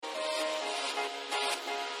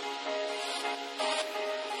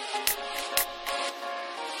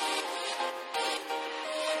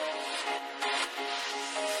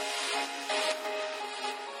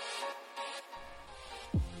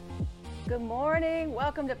Good morning.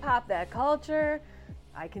 Welcome to Pop That Culture.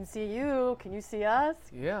 I can see you. Can you see us?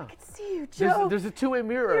 Yeah. I can see you, Joe. There's a two-way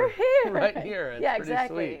mirror. You're here. Right here. It's yeah, pretty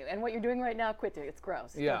exactly. sweet. And what you're doing right now, quit doing it. It's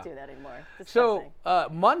gross. Yeah. Don't do that anymore. So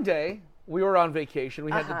Disgusting. Monday, we were on vacation.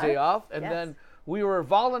 We had the day off. And Yes. then we were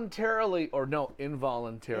involuntarily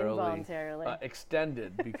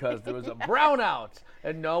extended because there was a brownout.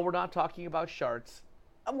 And no, we're not talking about sharts.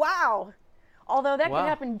 Wow. Although that Wow. could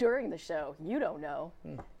happen during the show. You don't know.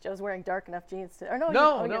 Joe's wearing dark enough jeans to... Or no,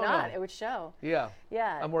 No, you're no, not. no. It would show. Yeah.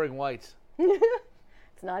 Yeah. I'm wearing whites.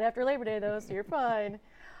 It's not after Labor Day, though, so you're fine.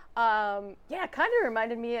 Yeah, kind of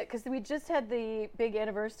reminded me, because we just had the big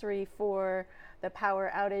anniversary for the power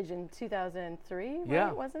outage in 2003, right?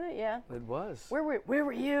 Yeah. Wasn't it? Yeah. It was. Where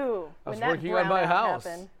were you I was when that working on my brownout house.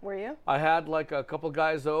 happened? Were you? I had like a couple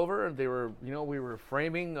guys over, and they were, we were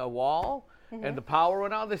framing a wall, and the power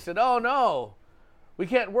went out. They said, "Oh no, we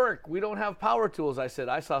can't work. We don't have power tools." I said,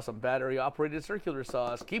 "I saw some battery-operated circular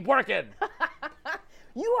saws. Keep working."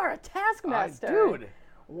 You are a taskmaster. Dude,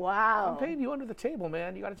 Wow. I'm paying you under the table,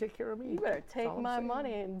 man. You got to take care of me. You better That's take all I'm my saying.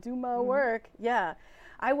 money and do my work. Yeah.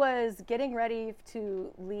 I was getting ready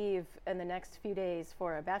to leave in the next few days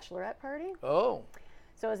for a bachelorette party. Oh,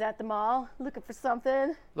 So I was at the mall looking for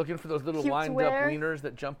something. looking for those little Cute to wind-up wear. wieners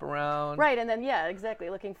that jump around. Right, and then, yeah, exactly,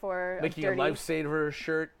 looking for Making a dirty a lifesaver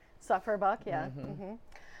shirt. suffer buck, yeah.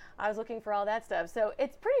 I was looking for all that stuff. So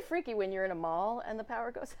it's pretty freaky when you're in a mall and the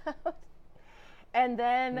power goes out. And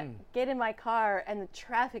then get in my car and the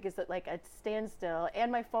traffic is at like a standstill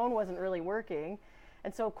and my phone wasn't really working.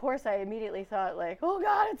 And so, of course, I immediately thought like, oh,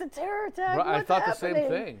 God, it's a terror attack. Right, I What's thought happening? the same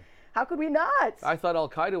thing. How could we not? I thought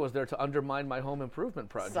Al-Qaeda was there to undermine my home improvement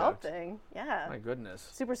project. Something, yeah. My goodness.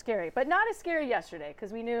 Super scary. But not as scary yesterday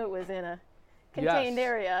because we knew it was in a contained Yes.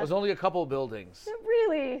 area. It was only a couple buildings.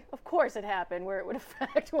 Really, of course it happened where it would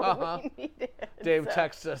affect what we needed. Dave So,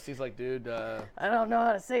 texts us. He's like, "Dude, I don't know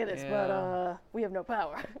how to say this, Yeah. but we have no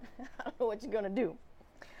power. I don't know what you're going to do.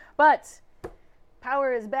 But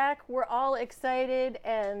power is back. We're all excited.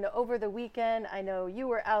 And over the weekend, I know you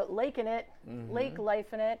were out laking it, lake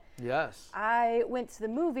lifing it. yes." I went to the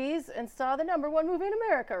movies and saw the #1 movie in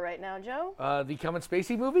America right now, Joe. The Kevin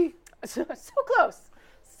Spacey movie? So close.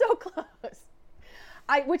 So close.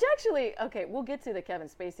 Which actually, okay, we'll get to the Kevin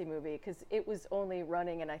Spacey movie because it was only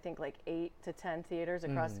running in, I think, like 8 to 10 theaters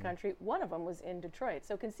across the country. One of them was in Detroit.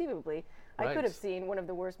 So conceivably, I could Right. have seen one of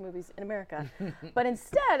the worst movies in America. But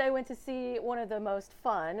instead, I went to see one of the most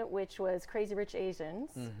fun, which was Crazy Rich Asians.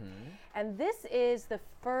 And this is the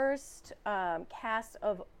first cast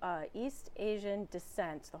of East Asian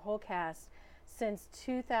descent, the whole cast, since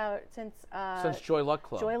Since Joy Luck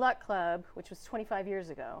Club. Joy Luck Club, which was 25 years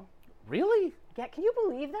ago. Really? Yeah, can you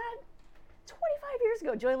believe that? 25 years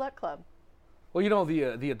ago, Joy Luck Club. Well,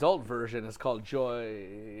 the adult version is called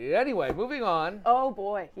Joy. Anyway, moving on. Oh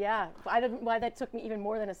boy, yeah. I didn't. Why that took me even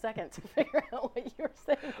more than a second to figure out what you were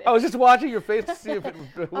saying. There. I was just watching your face to see if it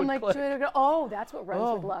would I'm like, click. Joy Luck. Oh, that's what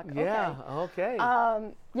runs with luck. Yeah. Okay.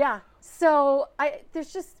 Okay. Yeah. So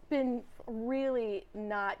there's just been really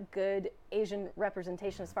not good Asian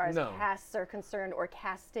representation as far as No. casts are concerned, or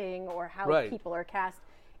casting, or how Right. people are cast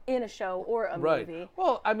in a show or a Right. movie.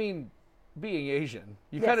 Well, I mean, being Asian,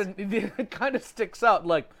 you Yes. it kind of sticks out.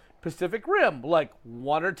 Like Pacific Rim, like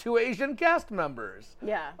 1 or 2 Asian cast members.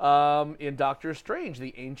 Yeah. In Doctor Strange,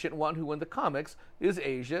 the ancient one who in the comics is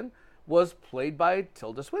Asian, was played by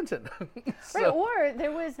Tilda Swinton. So- Right, or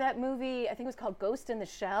there was that movie, I think it was called Ghost in the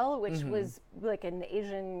Shell, which was like an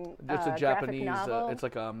Asian it's a graphic Japanese. novel. It's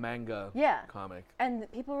like a manga Yeah. comic.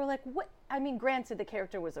 And people were like, what? I mean, granted, the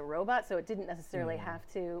character was a robot, so it didn't necessarily have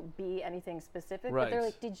to be anything specific. But they're Right.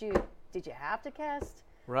 like, did you have to cast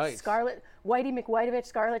Right. Whitey McWhitevich,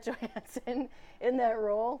 Scarlett Johansson in that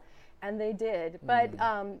role? And they did. But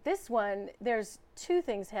this one, there's 2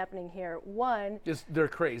 things happening here. One, They're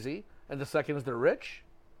crazy, and the second is they're rich.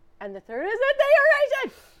 and the third is that they are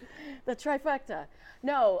Asian. The trifecta.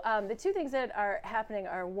 No, the 2 things that are happening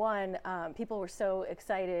are, one, people were so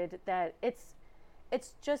excited that it's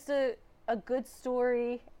just a good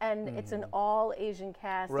story, and it's an all Asian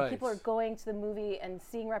cast. Right. And people are going to the movie and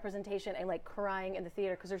seeing representation and like crying in the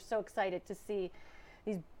theater because they're so excited to see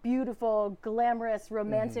these beautiful, glamorous,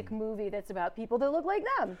 romantic movie that's about people that look like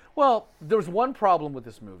them. Well, there's one problem with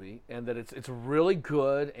this movie, and that it's really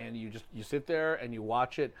good, and you sit there and you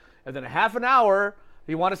watch it, and then a half an hour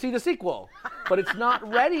you want to see the sequel, but it's not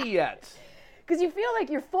ready yet. Because you feel like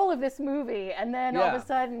you're full of this movie, and then all of Yeah. a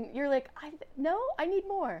sudden you're like, I need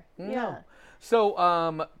more. Yeah. No.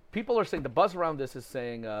 So people are saying, the buzz around this is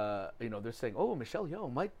saying, they're saying, oh, Michelle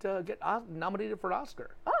Yeoh might get nominated for an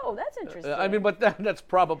Oscar. Oh, that's interesting. I mean, but that's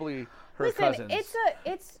probably her Listen, cousins.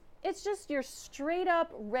 it's It's just your straight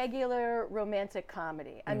up regular romantic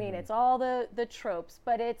comedy. I mean, it's all the tropes,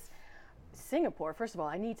 but it's Singapore. First of all,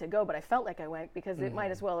 I need to go, but I felt like I went because it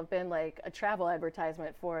might as well have been like a travel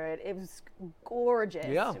advertisement for it. It was gorgeous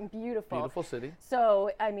and beautiful. Beautiful city.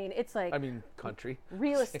 So, I mean, it's like country.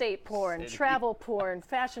 Real estate porn, travel porn,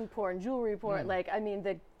 fashion porn, jewelry porn. Like, I mean,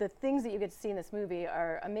 the things that you get to see in this movie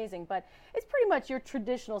are amazing, but it's pretty much your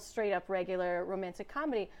traditional straight up regular romantic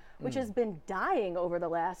comedy, which has been dying over the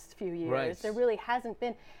last few years. Right. There really hasn't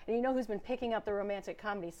been. And you know who's been picking up the romantic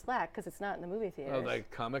comedy slack because it's not in the movie theaters? Oh, like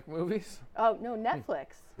comic movies? Oh, no, Netflix.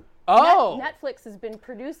 Oh! Netflix has been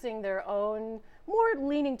producing their own, more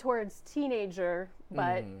leaning towards teenager,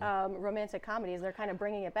 but romantic comedies. They're kind of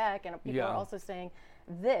bringing it back, and people are also saying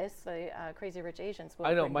this, Crazy Rich Asians, will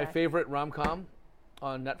I know, bring my back. favorite rom-com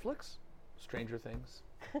on Netflix, Stranger Things.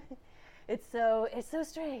 It's so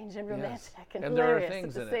strange and romantic and And there are hilarious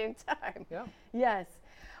things at the in same time. Yeah. Yes.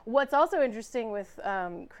 What's also interesting with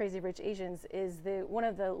Crazy Rich Asians is one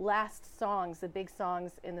of the last songs, the big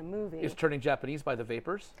songs in the movie. Is Turning Japanese by the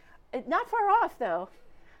Vapors? Not far off, though,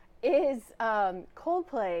 is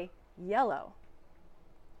Coldplay Yellow,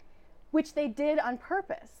 which they did on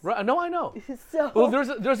purpose. Right. No, I know. So Well,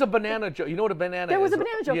 there's a banana joke. You know what a banana is? there was a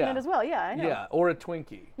banana joke yeah. in it as well. Yeah, I know. Yeah, or a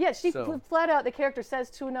Twinkie. Yeah, she So- flat out, the character says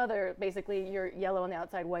to another, basically, you're yellow on the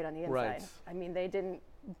outside, white on the inside. Right. I mean, they didn't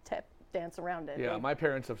dance around it. Yeah, my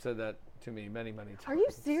parents have said that to me many, many times. Are you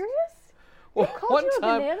serious? Well, called one you a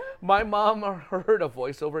time, banana? my mom heard a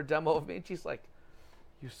voiceover demo of me, and she's like,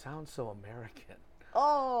 "You sound so American."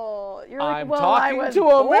 Oh, you're like, I'm well, I talking was to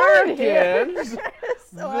born here. Americans.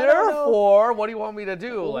 So I don't know. Therefore, what do you want me to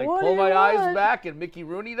do? Like What pull do my you eyes want? back and Mickey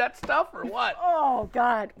Rooney that stuff, or what? Oh,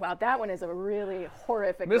 God. Wow, that one is a really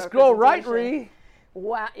horrific Miss Girl Right, representation. Ree.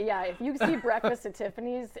 Wow, yeah, if you see Breakfast at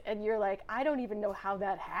Tiffany's and you're like, I don't even know how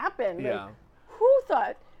that happened. Yeah. Like, who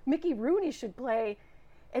thought Mickey Rooney should play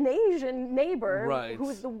an Asian neighbor Right. who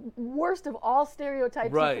is the worst of all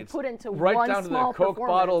stereotypes you Right. could put into right one down to small the Coke performance.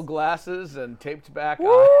 bottle glasses and taped back eyes.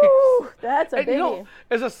 Woo! That's a And biggie. you know,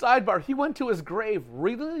 as a sidebar, he went to his grave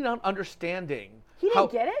really not understanding. He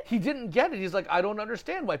didn't get it? He didn't get it. He's like, I don't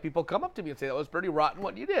understand why people come up to me and say that was pretty rotten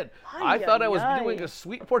what you did. I Ay, thought ay, I was ay. doing a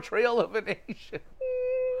sweet portrayal of an Asian.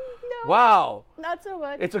 No, Wow. not so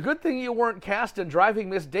much. It's a good thing you weren't cast in Driving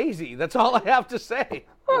Miss Daisy. That's all I have to say,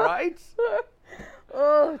 right?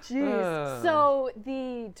 Oh, jeez. So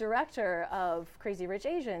the director of Crazy Rich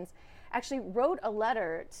Asians actually wrote a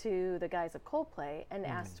letter to the guys at Coldplay and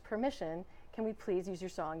asked permission, can we please use your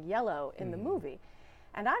song Yellow in the movie?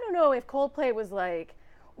 And I don't know if Coldplay was like,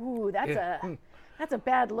 ooh, that's a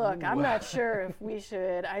bad look. I'm not sure if we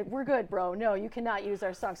should. We're good, bro. No, you cannot use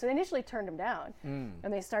our song. So they initially turned him down.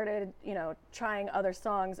 And they started, trying other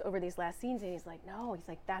songs over these last scenes. And he's like, no,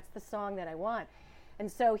 that's the song that I want.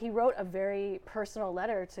 And so he wrote a very personal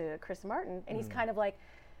letter to Chris Martin. And he's kind of like,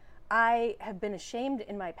 I have been ashamed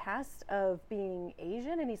in my past of being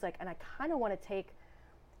Asian. And he's like, and I kind of want to take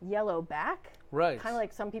Yellow back. Right. Kind of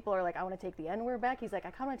like some people are like, I want to take the N-word back. He's like, I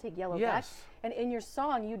kind of want to take Yellow back. Yes. And in your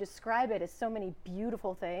song, you describe it as so many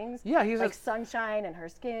beautiful things. Yeah, he's like a- sunshine and her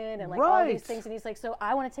skin and like all these Right. things. And he's like, so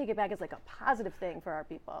I want to take it back as like a positive thing for our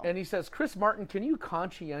people. And he says, Chris Martin, can you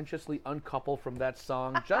conscientiously uncouple from that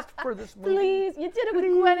song just for this movie? Please, you did it with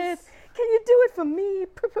Gwyneth. Can you do it for me?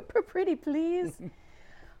 Pretty please.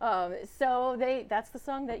 So that's the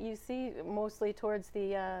song that you see mostly towards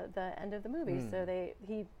the end of the movie. So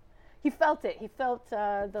he felt it. He felt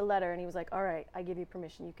the letter, and he was like, all right, I give you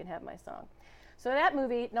permission. You can have my song. So that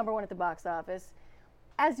movie, #1 at the box office.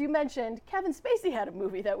 As you mentioned, Kevin Spacey had a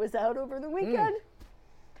movie that was out over the weekend.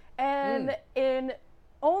 And in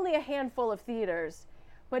only a handful of theaters,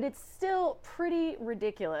 but it's still pretty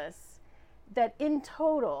ridiculous that in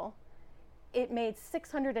total, it made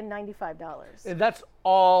 $695. And that's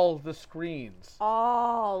all the screens.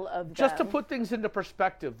 All of them. Just to put things into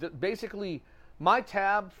perspective, basically, my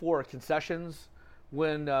tab for concessions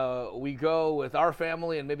when we go with our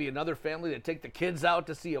family and maybe another family to take the kids out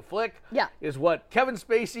to see a flick is what Kevin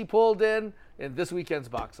Spacey pulled in this weekend's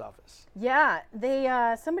box office. Yeah, they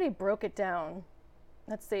somebody broke it down.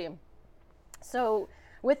 Let's see. So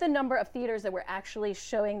with the number of theaters that were actually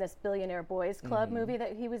showing this Billionaire Boys Club movie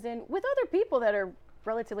that he was in with other people that are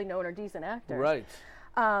relatively known or decent actors. Right.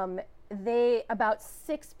 About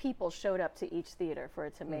 6 people showed up to each theater for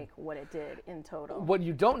it to make what it did in total. What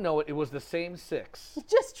you don't know, it was the same 6.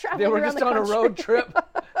 Just traveling They were around just the on country. a road trip.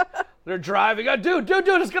 They're driving. Oh, dude,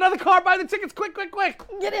 let's get out of the car, buy the tickets, quick.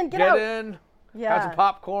 Get in, get Get out. in, Yeah. have some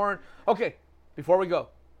popcorn. Okay, before we go,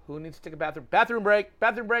 who needs to take a bathroom? Bathroom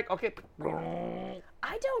break, okay.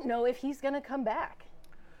 I don't know if he's going to come back.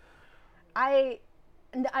 I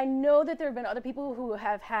And I know that there have been other people who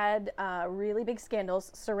have had really big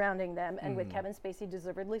scandals surrounding them, and with Kevin Spacey,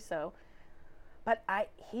 deservedly so. But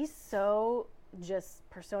he's so just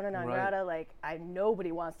persona non grata. Like,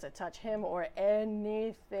 nobody wants to touch him or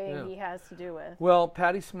anything he has to do with. Well,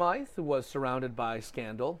 Patty Smythe was surrounded by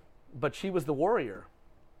scandal, but she was the warrior.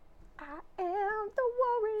 I am the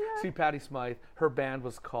warrior. See, Patty Smythe, her band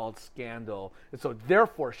was called Scandal, and so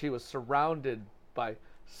therefore she was surrounded by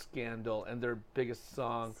scandal, and their biggest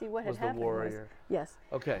song was The Warrior. Yes.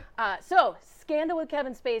 Okay. So, Scandal with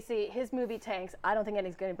Kevin Spacey, his movie tanks. I don't think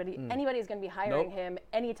anybody's going to be hiring him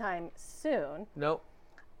anytime soon. Nope.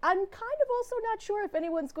 I'm kind of also not sure if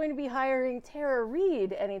anyone's going to be hiring Tara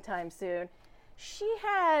Reid anytime soon. She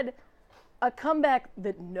had a comeback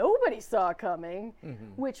that nobody saw coming,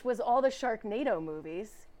 which was all the Sharknado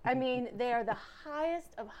movies. I mean, they are the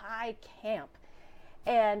highest of high camp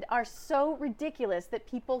and are so ridiculous that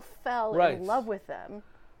people fell in love with them.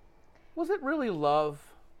 Was it really love?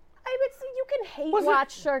 I would say you can hate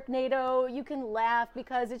watch Sharknado, you can laugh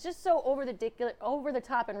because it's just so over the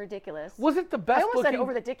top and ridiculous. Was it the best? I almost said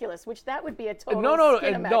over ridiculous, which that would be a total no.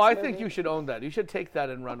 I movie. think you should own that. You should take that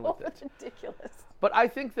and run with it. Ridiculous. But I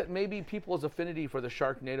think that maybe people's affinity for the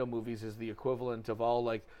Sharknado movies is the equivalent of all,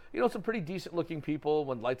 like, some pretty decent looking people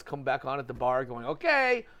when lights come back on at the bar going,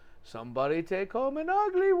 okay, somebody take home an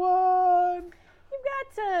ugly one.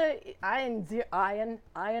 You've got Ian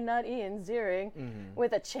Ziering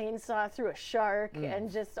with a chainsaw through a shark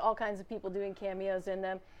and just all kinds of people doing cameos in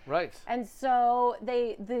them. Right. And so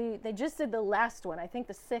they just did the last one. I think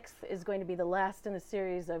the 6th is going to be the last in the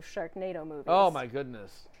series of Sharknado movies. Oh, my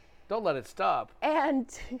goodness. Don't let it stop. And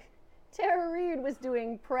Tara Reid was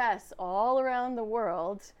doing press all around the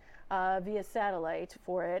world via satellite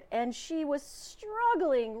for it. And she was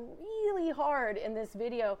struggling really hard in this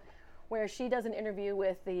video where she does an interview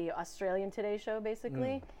with the Australian Today Show,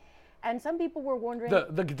 basically. And some people were wondering...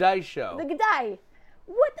 The G'day Show. The G'day.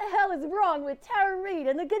 What the hell is wrong with Tara Reid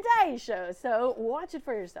and the G'day Show? So watch it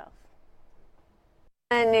for yourself.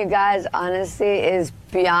 And you guys, honestly, is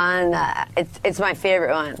beyond, it's my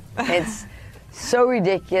favorite one. It's so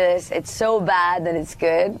ridiculous. It's so bad that it's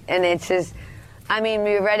good. And it's just, I mean,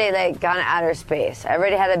 we've already, gone to outer space. I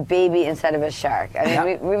already had a baby instead of a shark. I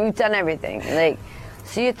mean, we've done everything.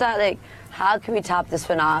 So you thought, how can we top this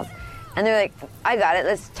one off? And they're like, I got it,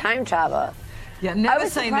 let's time travel. Yeah, never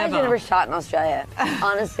say never. I was surprised you never shot in Australia,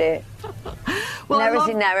 honestly. Never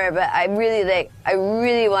say never, but I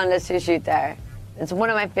really wanted us to shoot there. It's one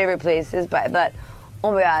of my favorite places, but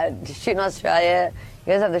oh my God, to shoot in Australia,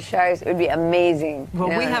 you guys have the sharks, it would be amazing. Well,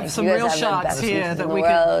 we have some real sharks here that we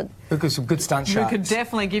could... Look at some good stunt sharks. We could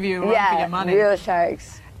definitely give you a run for your money. Yeah, real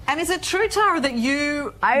sharks. And is it true, Tara, that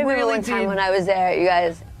you I remember really one time did... when I was there, you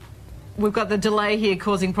guys... We've got the delay here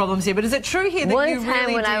causing problems here, but is it true here that you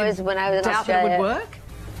really when I was in doubt Australia, that it would work?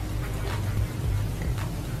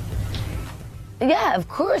 Yeah, of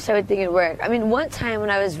course I would think it'd work. I mean, one time when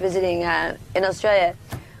I was visiting in Australia,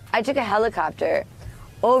 I took a helicopter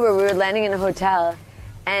over. We were landing in a hotel,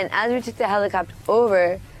 and as we took the helicopter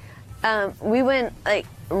over, we went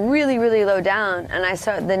really, really low down, and I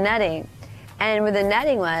saw the netting. And where the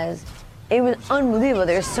netting was, it was unbelievable.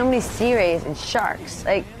 There were so many sea rays and sharks.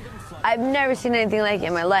 I've never seen anything like it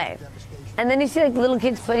in my life. And then you see little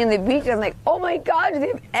kids playing on the beach, and I'm like, oh my God, do they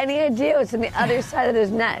have any idea what's on the other side of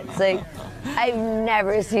those nets? I've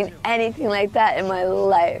never seen anything like that in my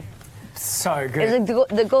life. So good. It's like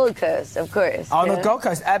the Gold Coast, of course. Oh, the Gold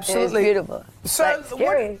Coast, absolutely. It's beautiful. So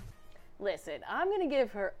scary. Listen, I'm going to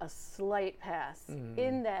give her a slight pass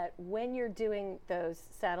in that when you're doing those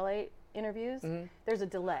satellite interviews, there's a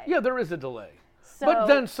delay. Yeah, there is a delay.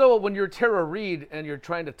 So when you're Tara Reid and you're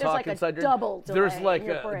trying to talk inside your... double delay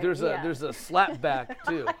there's a slap back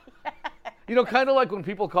too. Kind of like when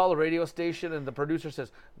people call a radio station and the producer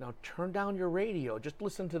says, now turn down your radio, just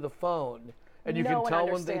listen to the phone. And you can tell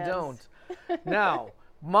when they don't. Now,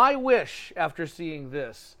 my wish after seeing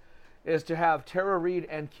this is to have Tara Reid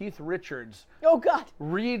and Keith Richards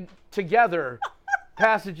read together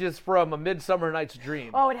passages from A Midsummer Night's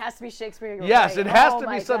Dream. Oh, it has to be Shakespeare. Yes, it has to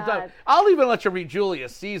be sometime. I'll even let you read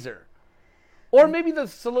Julius Caesar. Or maybe the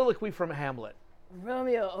soliloquy from Hamlet.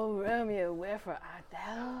 Romeo, oh Romeo, wherefore art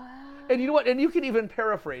thou? And you know what? And you can even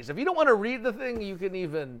paraphrase. If you don't want to read the thing, you can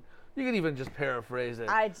even just paraphrase it.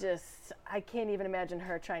 I can't even imagine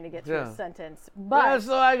her trying to get through a sentence. But yeah,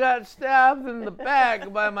 so I got stabbed in the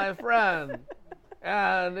back by my friend.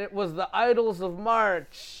 And it was the Idols of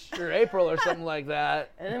March or April or something like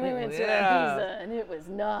that. And then we went to Ibiza, and it was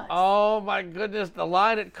nuts. Oh my goodness, the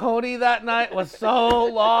line at Coney that night was so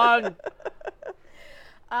long.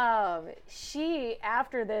 She,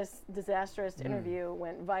 after this disastrous interview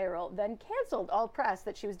went viral, then canceled all press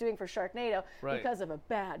that she was doing for Sharknado because of a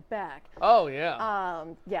bad back. Oh, yeah.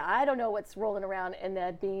 Yeah, I don't know what's rolling around in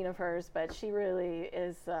that bean of hers, but she really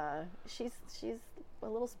is, she's a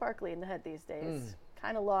little sparkly in the head these days.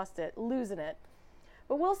 Kind of lost it, losing it.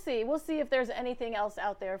 But we'll see. We'll see if there's anything else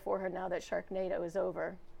out there for her now that Sharknado is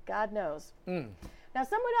over. God knows. Now,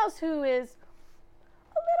 someone else who is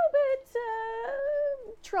a little bit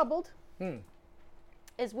troubled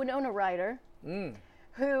is Winona Ryder,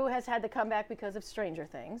 who has had to come back because of Stranger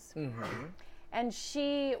Things. And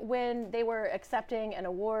she, when they were accepting an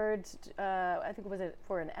award, I think was it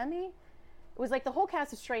for an Emmy? It was like the whole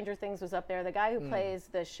cast of Stranger Things was up there. The guy who plays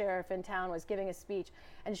the sheriff in town was giving a speech,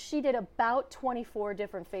 and she did about 24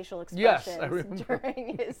 different facial expressions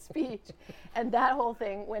during his speech, and that whole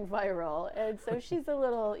thing went viral. And so she's a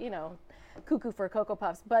little, cuckoo for Cocoa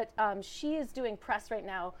Puffs. But she is doing press right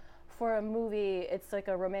now for a movie. It's like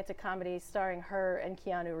a romantic comedy starring her and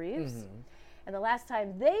Keanu Reeves. And the last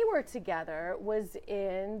time they were together was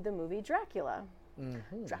in the movie Dracula.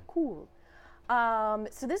 Dracula.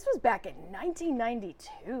 So this was back in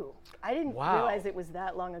 1992. I didn't realize it was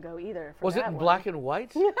that long ago either. Was it in black and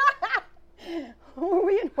white? Were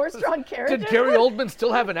we in horse-drawn carriages? Did Gary Oldman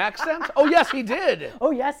still have an accent? Oh, yes, he did.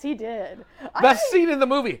 Oh, yes, he did. Best scene in the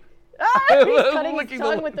movie. He's cutting his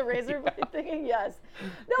tongue with the razor blade thinking, yes.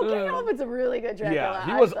 No, Gary Oldman's a really good Dracula. Yeah,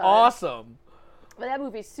 he was awesome. But that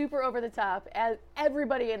movie's super over the top.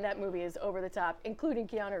 Everybody in that movie is over the top, including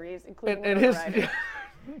Keanu Reeves, including Winona Ryder.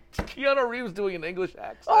 Keanu Reeves doing an English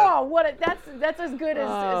accent. Oh, that's as good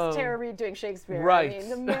as Tara Reid doing Shakespeare. Right. I mean,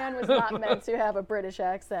 the man was not meant to have a British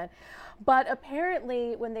accent. But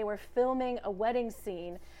apparently, when they were filming a wedding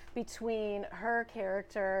scene between her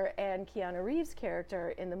character and Keanu Reeves'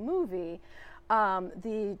 character in the movie,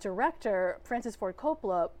 the director, Francis Ford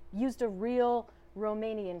Coppola, used a real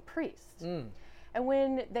Romanian priest. And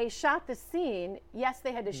when they shot the scene, yes,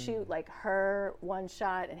 they had to shoot like her one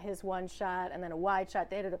shot and his one shot and then a wide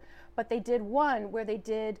shot. But they did one where they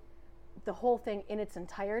did the whole thing in its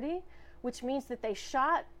entirety, which means that they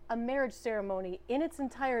shot a marriage ceremony in its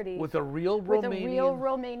entirety with a real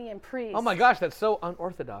Romanian priest. Oh my gosh, that's so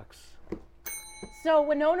unorthodox. So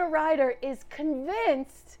Winona Ryder is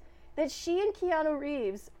convinced that she and Keanu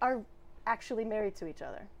Reeves are actually married to each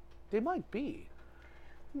other. They might be.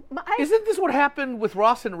 Isn't this what happened with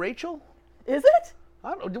Ross and Rachel? Is it?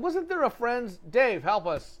 I don't know. Wasn't there a Friends? Dave, help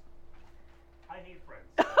us. I need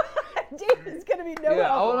friends. Dave is going to be no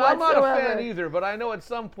help I'm not a whatsoever. fan either, but I know at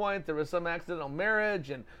some point there was some accidental marriage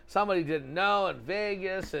and somebody didn't know in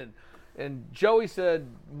Vegas and Joey said,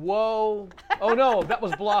 whoa. Oh no, that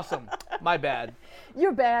was Blossom. My bad.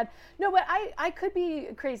 You're bad. No, but I could be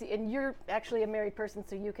crazy, and you're actually a married person,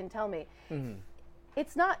 so you can tell me.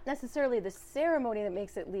 It's not necessarily the ceremony that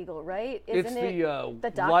makes it legal, right? Isn't it the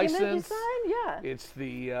document license, you sign? Yeah. It's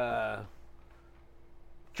the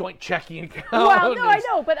joint checking account. Well, no, I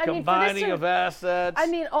know, but I mean, combining of assets. I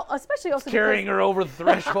mean, especially also carrying her over the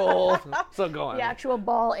threshold. So go on. The actual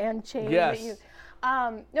ball and chain. Yes. That you,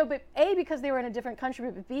 no, but A, because they were in a different country,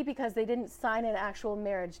 but B, because they didn't sign an actual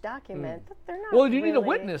marriage document. They're not. Well, you need a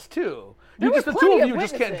witness too. There The was two plenty of you of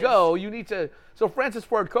just can't witnesses. go. You need to. So Francis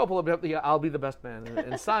Ford Coppola, I'll be the best man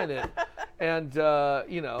and sign it. And I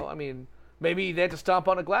mean, maybe they had to stomp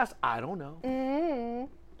on a glass. I don't know.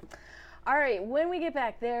 All right, when we get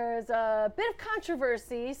back, there's a bit of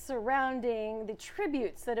controversy surrounding the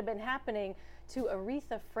tributes that have been happening to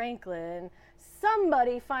Aretha Franklin.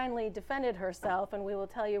 Somebody finally defended herself, and we will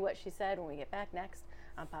tell you what she said when we get back next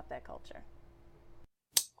on Pop That Culture.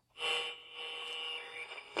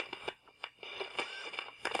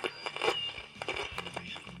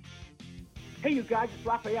 Hey, you guys, it's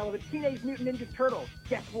Raphael of the Teenage Mutant Ninja Turtles.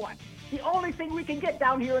 Guess what? The only thing we can get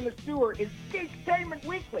down here in the sewer is Geektainment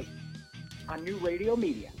Weekly on New Radio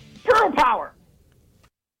Media. Turtle Power!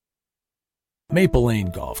 Maple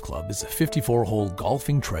Lane Golf Club is a 54-hole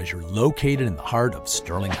golfing treasure located in the heart of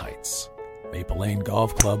Sterling Heights. Maple Lane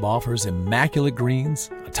Golf Club offers immaculate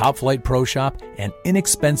greens, a top-flight pro shop, and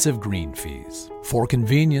inexpensive green fees. For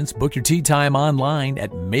convenience, book your tee time online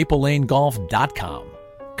at maplelanegolf.com.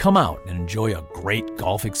 Come out and enjoy a great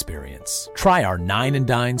golf experience. Try our 9 and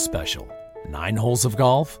Dine special. 9 holes of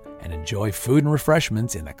golf and enjoy food and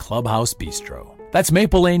refreshments in the Clubhouse Bistro. That's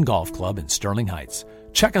Maple Lane Golf Club in Sterling Heights.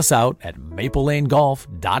 Check us out at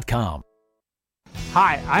maplelanegolf.com.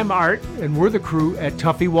 Hi, I'm Art, and we're the crew at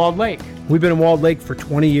Tuffy Walled Lake. We've been in Walled Lake for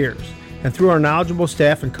 20 years, and through our knowledgeable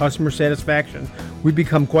staff and customer satisfaction, we've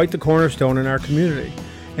become quite the cornerstone in our community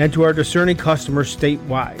and to our discerning customers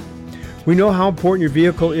statewide. We know how important your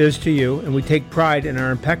vehicle is to you, and we take pride in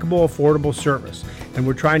our impeccable, affordable service. And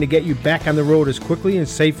we're trying to get you back on the road as quickly and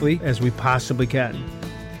safely as we possibly can.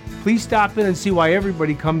 Please stop in and see why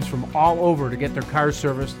everybody comes from all over to get their cars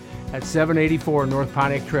serviced at 784 North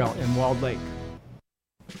Pontiac Trail in Walled Lake.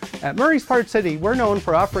 At Murray's Parts City, we're known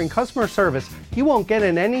for offering customer service you won't get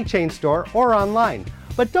in any chain store or online.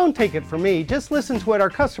 But don't take it from me, just listen to what our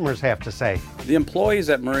customers have to say. The employees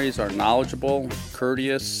at Murray's are knowledgeable,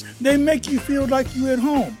 courteous. They make you feel like you're at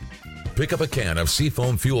home. Pick up a can of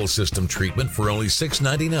Seafoam Fuel System treatment for only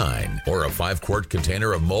 $6.99 or a 5-quart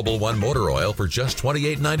container of Mobil 1 motor oil for just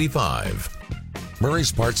 $28.95.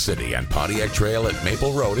 Murray's Parts City and Pontiac Trail at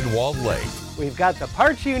Maple Road in Walled Lake. We've got the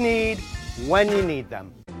parts you need when you need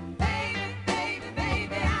them.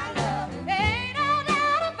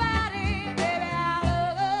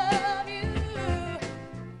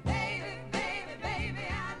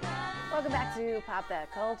 Welcome back to Pop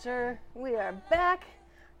That Culture. We are back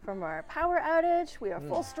from our power outage. We are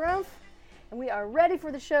full strength, and we are ready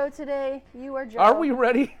for the show today. You are Joe. Are we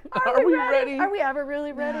ready? Are we ready? Are we ever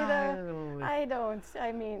really ready though? I don't.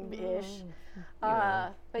 I mean, ish.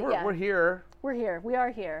 But yeah, we're here. We're here. We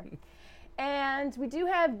are here. And we do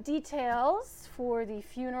have details for the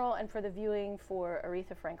funeral and for the viewing for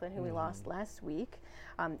Aretha Franklin, who we lost last week.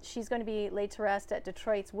 She's going to be laid to rest at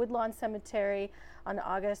Detroit's Woodlawn Cemetery on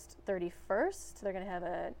August 31st. They're going to have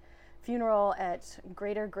a funeral at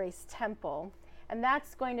Greater Grace Temple. And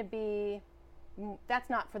that's going to be, that's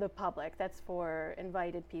not for the public. That's for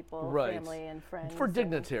invited people, right. Family and friends. For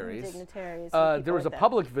dignitaries. Dignitaries. There was a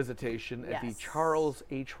public visitation at the Yes. Charles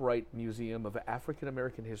H. Wright Museum of African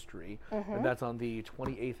American History. And that's on the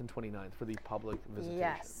 28th and 29th for the public visitation.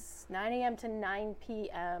 Yes, 9 a.m. to 9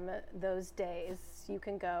 p.m. those days. You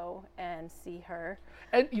can go and see her.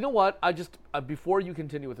 And you know what? I just, before you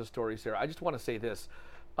continue with the story, Sarah, I just want to say this.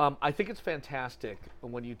 I think it's fantastic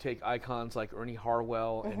when you take icons like Ernie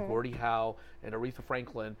Harwell and Gordie Howe and Aretha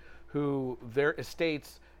Franklin, who their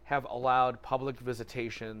estates have allowed public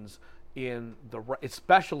visitations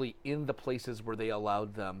especially in the places where they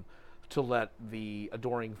allowed them to let the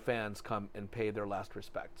adoring fans come and pay their last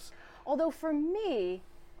respects. Although for me,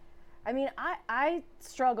 I mean, I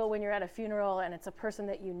struggle when you're at a funeral and it's a person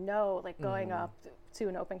that you know, like going up to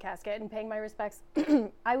an open casket and paying my respects.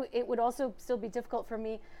 It would also still be difficult for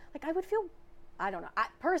me. Like I would feel, I don't know.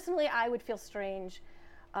 Personally, I would feel strange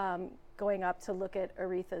going up to look at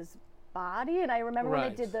Aretha's body. And I remember when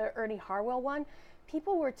they did the Ernie Harwell one,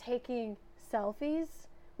 people were taking selfies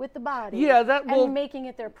with the body and making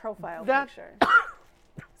it their profile picture.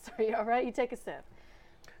 Sorry, all right? You take a sip.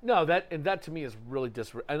 No, that to me is really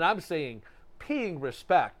and I'm saying paying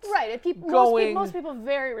respect. Right, most people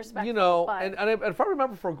very respectful. You know, and if I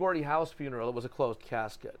remember for Gordie Howe's funeral, it was a closed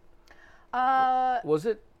casket. Was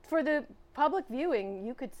it? For the public viewing,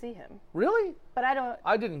 you could see him. Really? But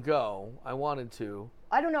I didn't go. I wanted to.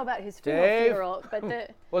 I don't know about his funeral, but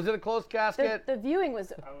was it a closed casket? The viewing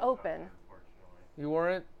was open. You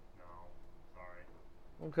weren't? No, sorry.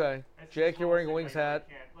 Okay. Jake, you're wearing a Wings hat.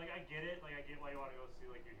 I get it. I get why you want to go see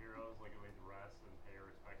like your heroes, like the way to rest and pay your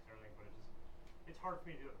respects and everything. But it's hard for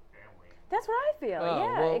me to do it with family. That's what I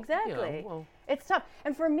feel. Exactly. It's tough.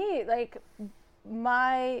 And for me, like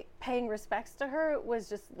my paying respects to her was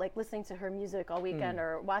just like listening to her music all weekend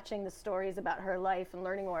or watching the stories about her life and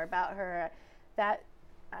learning more about her. That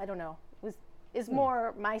I don't know is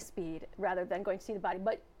more my speed rather than going to see the body.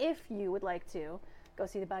 But if you would like to go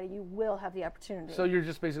see the body, you will have the opportunity. So you're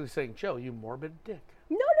just basically saying, Joe, you morbid dick.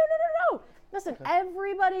 No. Listen,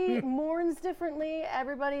 everybody mourns differently.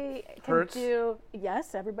 Everybody can do.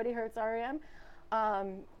 Yes, everybody hurts REM.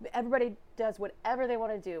 Everybody does whatever they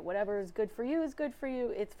want to do. Whatever is good for you is good for you.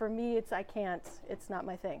 It's for me. I can't. It's not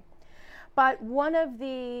my thing. But one of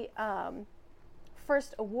the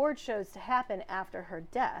first award shows to happen after her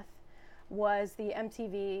death was the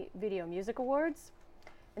MTV Video Music Awards.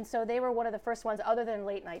 And so they were one of the first ones, other than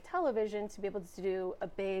late night television, to be able to do a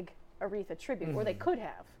big Aretha tribute, or they could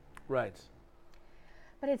have. Right.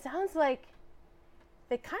 But it sounds like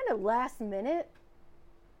they kind of last minute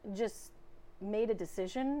just made a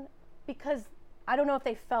decision, because I don't know if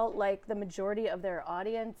they felt like the majority of their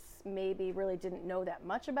audience maybe really didn't know that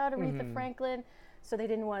much about Aretha Franklin, so they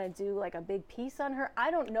didn't want to do like a big piece on her.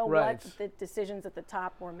 I don't know what the decisions at the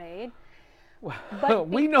top were made. But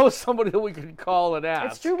we know somebody that we can call and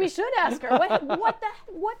ask. It's true, we should ask her.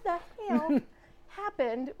 What the hell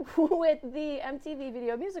happened with the MTV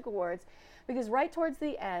Video Music Awards? Because right towards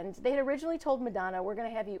the end, they had originally told Madonna, we're going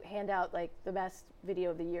to have you hand out like the best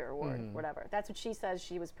video of the year award, whatever. That's what she says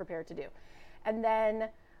she was prepared to do. And then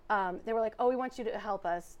they were like, oh, we want you to help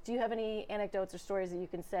us. Do you have any anecdotes or stories that you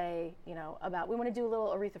can say, about, we want to do a little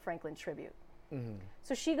Aretha Franklin tribute. Mm-hmm.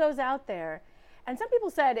 So she goes out there, and some people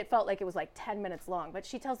said it felt like it was like 10 minutes long, but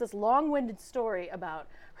she tells this long-winded story about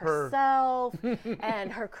herself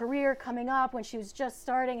and her career coming up when she was just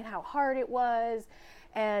starting and how hard it was.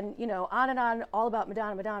 And, on and on, all about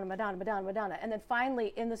Madonna, Madonna, Madonna, Madonna, Madonna. And then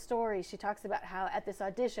finally, in the story, she talks about how at this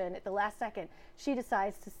audition, at the last second, she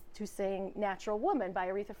decides to sing Natural Woman by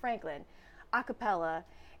Aretha Franklin, a cappella,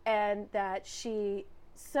 and that she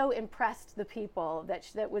so impressed the people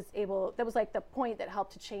that was like the point that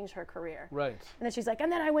helped to change her career. Right. And then she's like,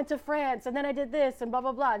 and then I went to France, and then I did this, and blah,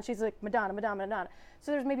 blah, blah. And she's like, Madonna, Madonna, Madonna.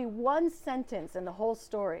 So there's maybe one sentence in the whole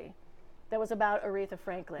story that was about Aretha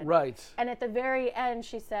Franklin. Right. And at the very end,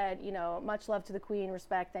 she said, much love to the Queen,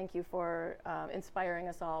 respect, thank you for inspiring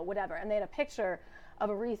us all, whatever. And they had a picture of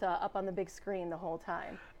Aretha up on the big screen the whole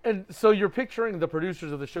time. And so you're picturing the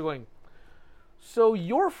producers of the show going, so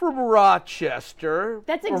you're from Rochester.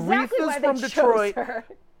 That's exactly Aretha's why from they Detroit. chose her.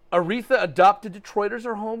 Aretha adopted Detroit as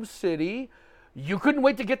her home city. You couldn't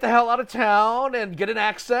wait to get the hell out of town and get an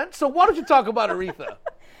accent. So why don't you talk about Aretha?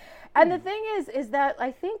 And the thing is that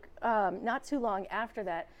I think not too long after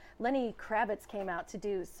that, Lenny Kravitz came out to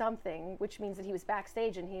do something, which means that he was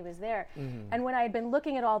backstage and he was there. Mm-hmm. And when I had been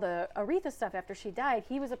looking at all the Aretha stuff after she died,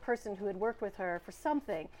 he was a person who had worked with her for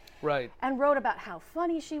something. Right. And wrote about how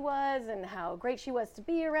funny she was and how great she was to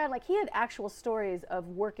be around. Like, he had actual stories of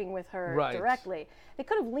working with her directly. They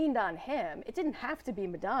could have leaned on him. It didn't have to be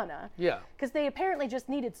Madonna. Yeah. Because they apparently just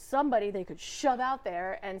needed somebody they could shove out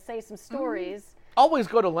there and say some stories. Mm-hmm. Always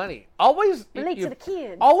go to Lenny. Always relate to the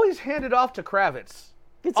kids. Always hand it off to Kravitz.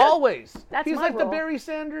 Always. That's He's my like role. the Barry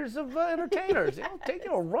Sanders of entertainers.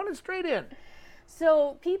 Run it straight in.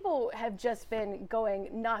 So people have just been going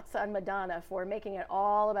nuts on Madonna for making it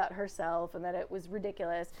all about herself and that it was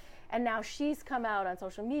ridiculous. And now she's come out on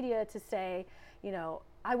social media to say,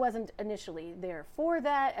 I wasn't initially there for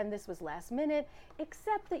that, and this was last minute,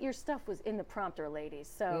 except that your stuff was in the prompter, ladies.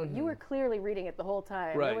 So you were clearly reading it the whole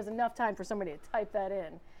time. Right. There was enough time for somebody to type that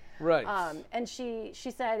in. Right. And she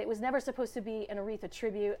said it was never supposed to be an Aretha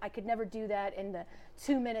tribute. I could never do that in the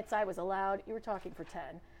 2 minutes I was allowed. You were talking for 10.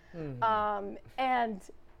 Mm-hmm. And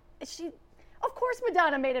she, of course,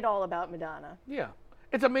 Madonna made it all about Madonna. Yeah.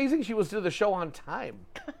 It's amazing she was to the show on time.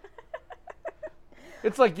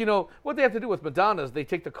 It's like, what they have to do with Madonna is they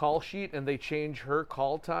take the call sheet and they change her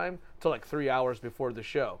call time to like 3 hours before the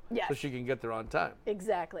show. Yes. So she can get there on time.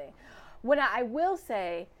 Exactly. I will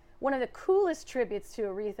say, one of the coolest tributes to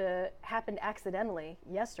Aretha happened accidentally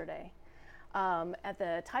yesterday at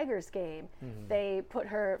the Tigers game. Mm-hmm. They put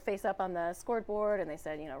her face up on the scoreboard and they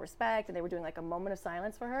said, respect, and they were doing like a moment of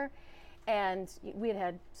silence for her. And we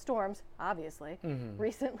had storms, obviously,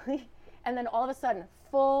 recently. And then all of a sudden,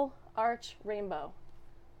 full arch rainbow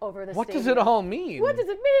over the What stadium. does it all mean? What does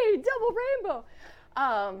it mean? Double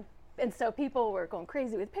rainbow. And so people were going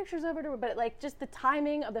crazy with pictures of it, but just the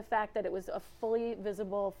timing of the fact that it was a fully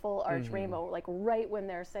visible, full arch rainbow, like right when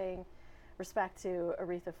they're saying respect to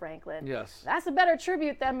Aretha Franklin. Yes. That's a better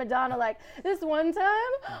tribute than Madonna. Like, this one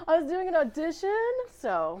time I was doing an audition,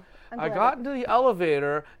 so I got into the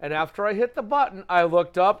elevator, and after I hit the button, I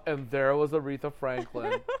looked up, and there was Aretha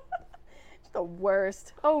Franklin. The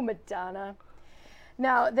worst. Oh, Madonna.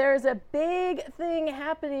 Now, there's a big thing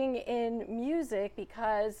happening in music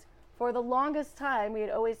because for the longest time, we had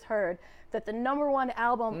always heard that the #1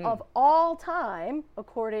 album of all time,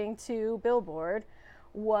 according to Billboard,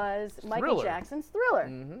 was Michael Jackson's Thriller.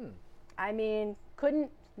 Mm-hmm. I mean,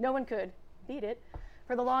 no one could beat it.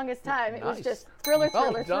 For the longest time, it was just thriller,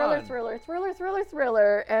 thriller, thriller, thriller, thriller, thriller,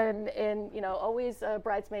 thriller, and always a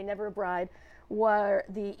bridesmaid, never a bride, were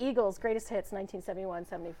the Eagles' greatest hits,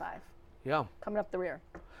 1971-75. Yeah. Coming up the rear.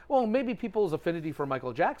 Well, maybe people's affinity for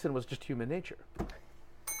Michael Jackson was just human nature.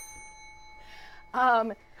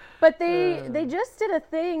 But they just did a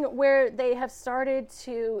thing where they have started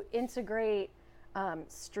to integrate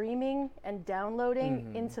streaming and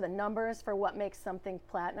downloading into the numbers for what makes something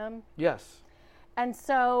platinum. Yes. And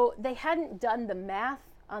so they hadn't done the math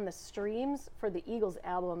on the streams for the Eagles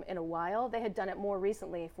album in a while. They had done it more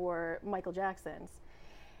recently for Michael Jackson's.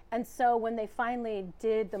 And so when they finally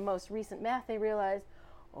did the most recent math, they realized,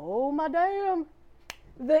 oh my damn,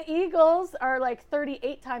 the Eagles are like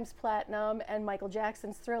 38 times platinum and Michael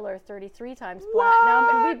Jackson's Thriller 33 times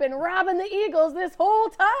platinum. And we've been robbing the Eagles this whole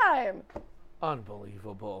time.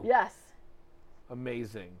 Unbelievable. Yes.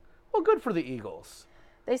 Amazing. Well, good for the Eagles.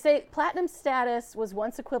 They say platinum status was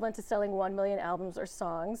once equivalent to selling 1 million albums or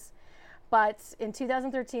songs. But in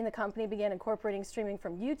 2013, the company began incorporating streaming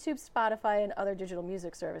from YouTube, Spotify, and other digital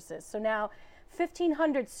music services. So now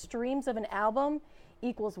 1,500 streams of an album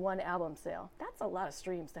equals one album sale. That's a lot of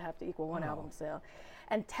streams to have to equal one album sale.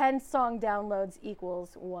 And 10 song downloads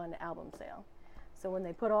equals one album sale. So when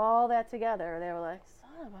they put all that together, they were like,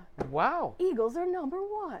 son of a... Wow. Eagles are number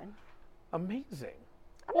one. Amazing.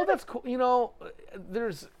 Well, that's cool. You know,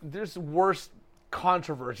 there's worse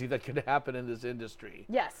controversy that could happen in this industry.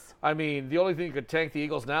 Yes. I mean, the only thing that could tank the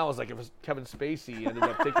Eagles now is like if Kevin Spacey ended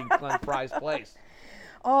up taking Glenn Fry's place.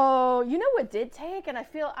 Oh, you know what did tank? And I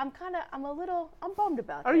feel I'm bummed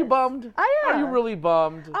about Are this. you bummed? I am. Are you really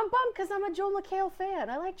bummed? I'm bummed because I'm a Joel McHale fan.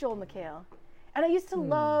 I like Joel McHale. And I used to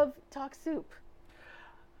love Talk Soup.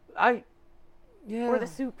 Yeah. Or the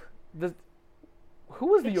soup. Who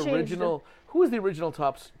was the original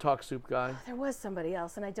Talk Soup guy? There was somebody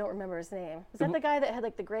else, and I don't remember his name. Was that the guy that had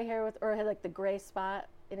like the gray hair or had like the gray spot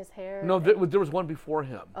in his hair? No, there was one before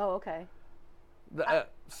him. Oh, okay.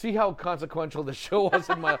 See how consequential the show was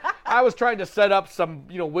in my. I was trying to set up some,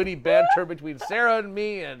 witty banter between Sarah and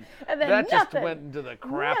me, and that just went into the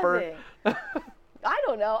crapper. I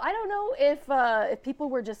don't know. I don't know if people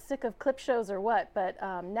were just sick of clip shows or what, but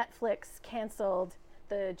Netflix canceled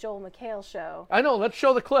the Joel McHale show. I know. Let's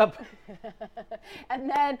show the clip. And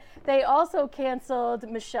then they also canceled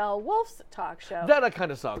Michelle Wolf's talk show. That I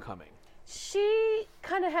kind of saw coming. She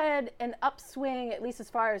kind of had an upswing, at least as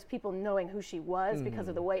far as people knowing who she was, because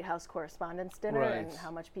of the White House Correspondents' Dinner and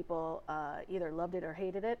how much people either loved it or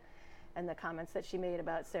hated it, and the comments that she made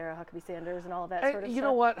about Sarah Huckabee Sanders and all of that sort of stuff. You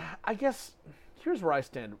know what? I guess here's where I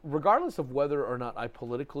stand. Regardless of whether or not I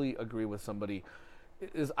politically agree with somebody,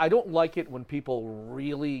 is I don't like it when people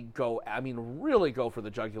really go for the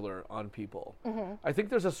jugular on people. Mm-hmm. I think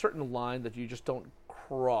there's a certain line that you just don't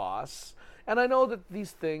cross. And I know that these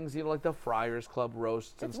things, like the Friars Club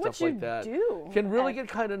roasts and stuff like that, can really get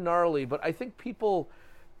kind of gnarly. But I think people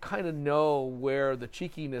kind of know where the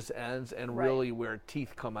cheekiness ends and really where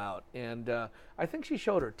teeth come out. And I think she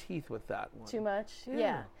showed her teeth with that one. Too much?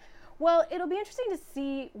 Yeah. Well, it'll be interesting to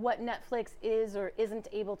see what Netflix is or isn't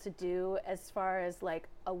able to do as far as like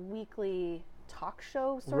a weekly talk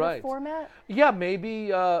show sort of format. Yeah, maybe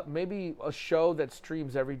a show that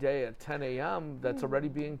streams every day at 10 a.m. that's already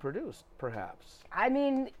being produced, perhaps. I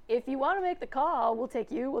mean, if you want to make the call, we'll take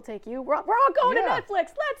you. We're all going to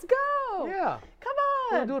Netflix. Let's go. Yeah. Come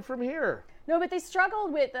on. We'll do it from here. No, but they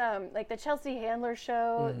struggled with like the Chelsea Handler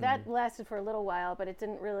show. That lasted for a little while, but it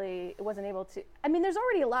wasn't able to. I mean, there's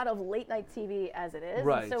already a lot of late night TV as it is.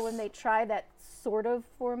 Right. And so when they try that sort of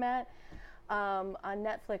format on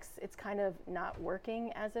Netflix, it's kind of not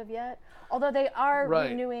working as of yet. Although they are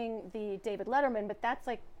renewing the David Letterman, but that's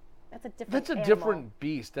a different different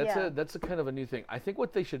beast. That's a kind of a new thing. I think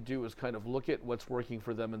what they should do is kind of look at what's working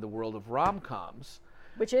for them in the world of rom-coms.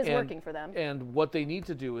 Which is working for them. And what they need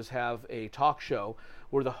to do is have a talk show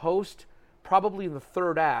where the host, probably in the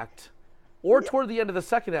third act, or toward the end of the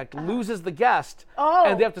second act, loses the guest,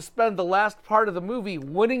 and they have to spend the last part of the movie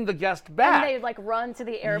winning the guest back. And they run to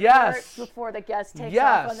the airport before the guest takes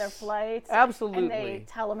off on their flights. Absolutely. And they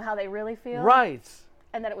tell them how they really feel. Right.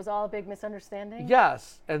 And that it was all a big misunderstanding.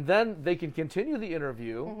 Yes. And then they can continue the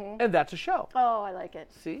interview, and that's a show. Oh, I like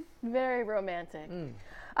it. See? Very romantic.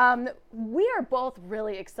 We are both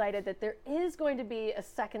really excited that there is going to be a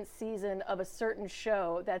second season of a certain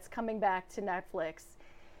show that's coming back to Netflix.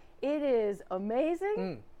 It is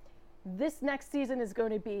amazing. This next season is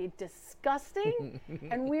going to be disgusting,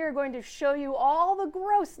 and we are going to show you all the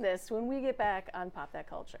grossness when we get back on Pop That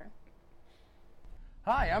Culture.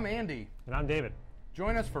 Hi, I'm Andy. And I'm David.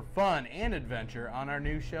 Join us for fun and adventure on our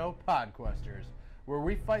new show, Podquesters, where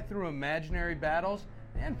we fight through imaginary battles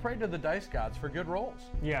and pray to the dice gods for good rolls.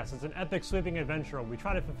 Yes, it's an epic sweeping adventure. We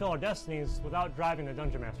try to fulfill our destinies without driving the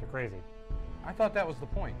Dungeon Master crazy. I thought that was the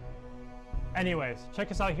point. Anyways,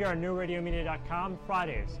 check us out here on newradiomedia.com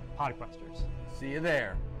Fridays, Podquesters. See you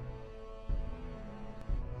there.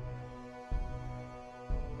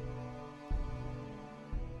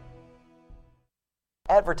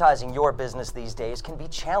 Advertising your business these days can be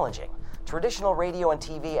challenging. Traditional radio and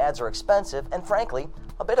TV ads are expensive and, frankly,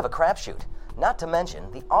 a bit of a crapshoot. Not to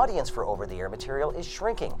mention, the audience for over-the-air material is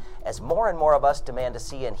shrinking as more and more of us demand to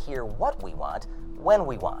see and hear what we want, when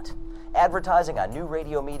we want. Advertising on New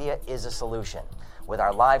Radio Media is a solution. With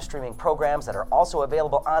our live streaming programs that are also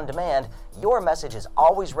available on demand, your message is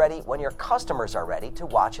always ready when your customers are ready to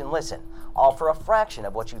watch and listen, all for a fraction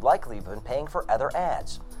of what you'd likely have been paying for other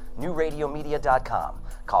ads. NewRadioMedia.com.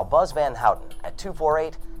 Call Buzz Van Houten at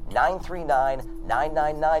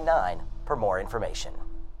 248-939-9999 for more information.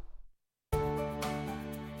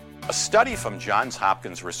 A study from Johns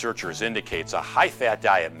Hopkins researchers indicates a high-fat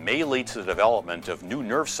diet may lead to the development of new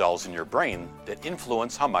nerve cells in your brain that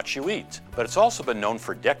influence how much you eat. But it's also been known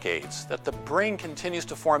for decades that the brain continues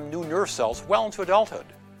to form new nerve cells well into adulthood.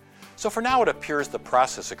 So for now, it appears the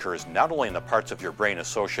process occurs not only in the parts of your brain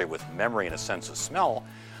associated with memory and a sense of smell,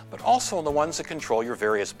 but also in the ones that control your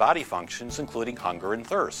various body functions, including hunger and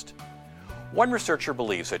thirst. One researcher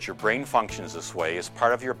believes that your brain functions this way as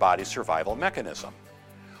part of your body's survival mechanism.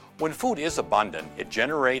 When food is abundant, it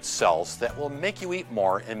generates cells that will make you eat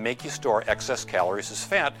more and make you store excess calories as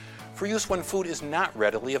fat for use when food is not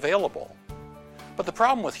readily available. But the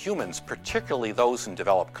problem with humans, particularly those in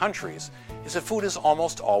developed countries, is that food is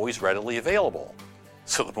almost always readily available.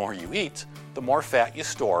 So the more you eat, the more fat you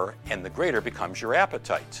store, and the greater becomes your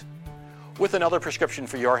appetite. With another prescription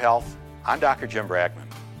for your health, I'm Dr. Jim Bragman.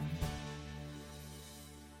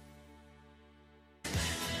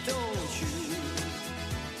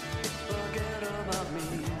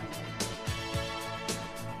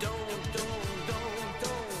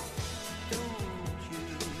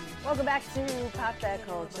 Welcome back to Pop That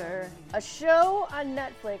Culture, a show on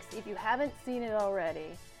Netflix. If you haven't seen it already,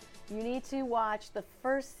 you need to watch the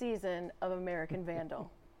first season of American Vandal.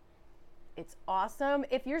 It's awesome.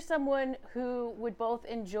 If you're someone who would both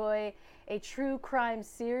enjoy a true crime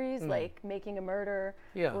series like Making a Murder,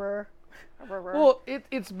 well,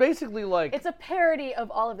 it's basically like... It's a parody of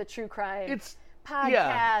all of the true crime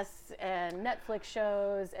podcasts and Netflix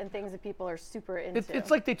shows and things that people are super into. It's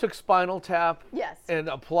like they took Spinal Tap and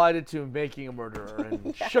applied it to Making a Murderer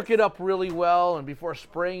and shook it up really well, and before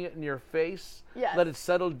spraying it in your face, let it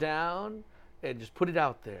settle down and just put it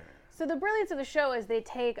out there. So the brilliance of the show is they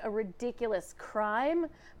take a ridiculous crime,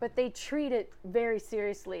 but they treat it very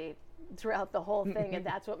seriously throughout the whole thing, and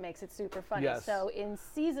that's what makes it super funny. So in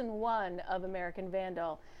season 1 of American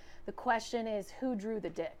Vandal, the question is, who drew the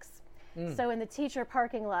dicks? So in the teacher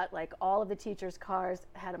parking lot, like all of the teachers' cars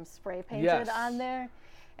had them spray painted on there.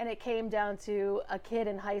 And it came down to a kid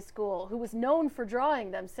in high school who was known for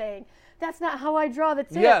drawing them saying, "That's not how I draw the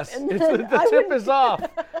tip." Yes, and the tip is off.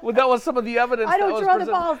 Well, that was some of the evidence. I don't draw the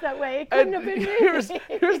balls that way. It couldn't have been me.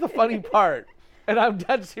 Here's the funny part, and I'm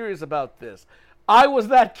dead serious about this. I was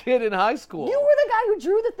that kid in high school. You were the guy who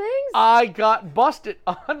drew the things? I got busted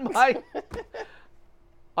on my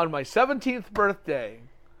 17th birthday.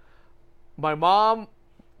 My mom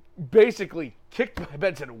basically kicked my bed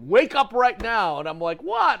and said, "Wake up right now." And I'm like,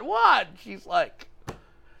 What? She's like,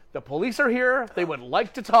 "The police are here. They would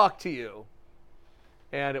like to talk to you."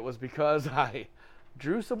 And it was because I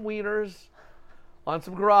drew some wieners on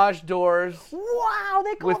some garage doors. Wow,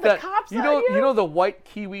 they called the cops on you? You know the white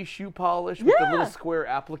kiwi shoe polish with the little square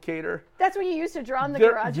applicator? That's what you used to draw in the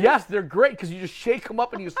garage? Yes, they're great because you just shake them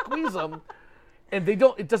up and you squeeze them. And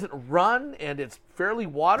it doesn't run, and it's fairly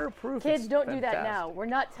waterproof. Kids, don't do that now. We're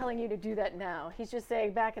not telling you to do that now. He's just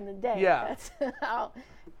saying back in the day, that's how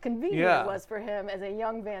convenient it was for him as a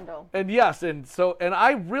young Vandal. And so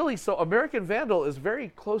American Vandal is very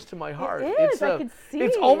close to my heart. It is, I can see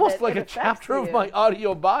it's almost like a affects chapter you. of my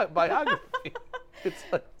audio biography. It's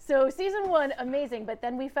like, so season 1, amazing, but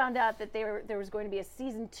then we found out that there was going to be a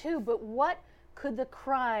season 2, but what could the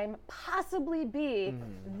crime possibly be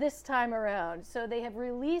this time around? So they have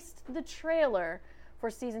released the trailer for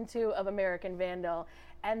season 2 of American Vandal,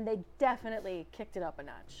 and they definitely kicked it up a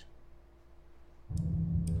notch.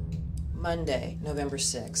 Monday, November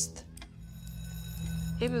 6th.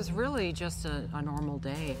 It was really just a normal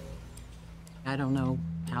day. I don't know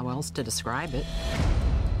how else to describe it.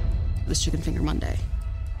 It was Chicken Finger Monday.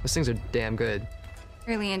 Those things are damn good.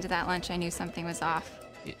 Early into that lunch, I knew something was off.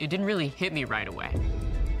 It didn't really hit me right away.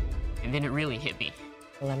 And then it really hit me.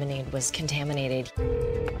 The lemonade was contaminated.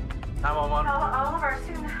 911. All of our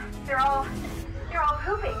students, they're all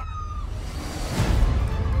pooping.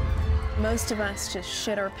 Most of us just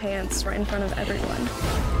shit our pants right in front of everyone.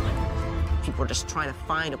 People were just trying to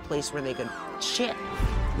find a place where they could shit.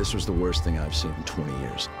 This was the worst thing I've seen in 20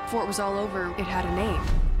 years. Before it was all over, it had a name.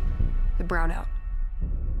 The Brownout.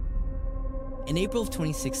 In April of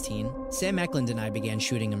 2016, Sam Eklund and I began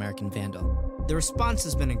shooting American Vandal. The response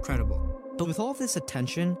has been incredible, but with all this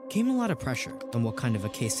attention came a lot of pressure on what kind of a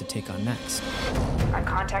case to take on next. I'm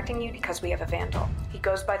contacting you because we have a Vandal. He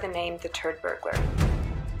goes by the name The Turd Burglar.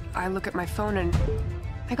 I look at my phone and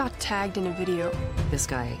I got tagged in a video. This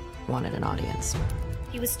guy wanted an audience.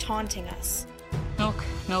 He was taunting us.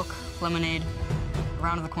 Milk, lemonade,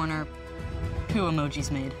 around the corner, 2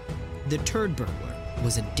 emojis made. The Turd Burglar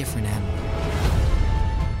was a different animal.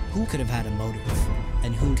 Who could have had a motive,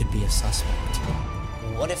 and who could be a suspect?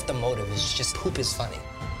 What if the motive is just poop is funny?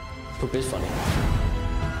 Poop is funny.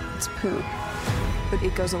 It's poop. but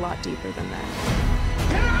it goes a lot deeper than that.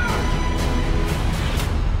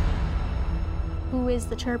 Who is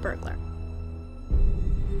the turd burglar?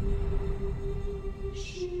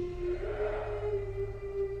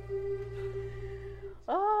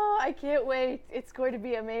 Oh, I can't wait. It's going to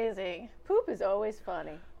be amazing. Poop is always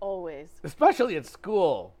funny. Always. Especially at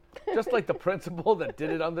school. Just like the principal that did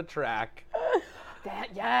it on the track.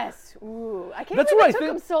 Yes. Ooh. I can't That's believe where it I took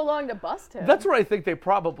think- him so long to bust him. That's where I think they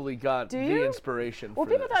probably got Do the you? inspiration Well,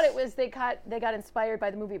 for people this. thought it was they got inspired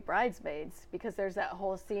by the movie Bridesmaids because there's that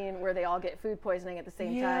whole scene where they all get food poisoning at the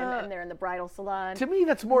same Yeah. time and they're in the bridal salon. To me,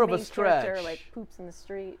 that's more of a Main character, stretch. like poops in the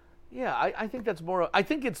street. Yeah, I think that's more. I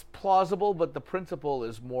think it's plausible, but the principle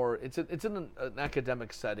is more. It's in an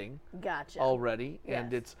academic setting. Gotcha. Already,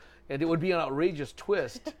 and it would be an outrageous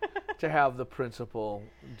twist to have the principal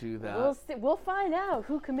do that. We'll see. We'll find out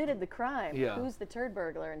who committed the crime. Yeah. Who's the turd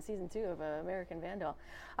burglar in season 2 of American Vandal.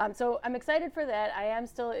 So I'm excited for that. I am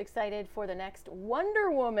still excited for the next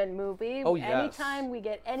Wonder Woman movie. Oh, yes. Anytime we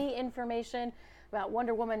get any information about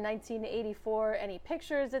Wonder Woman 1984, any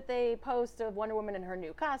pictures that they post of Wonder Woman in her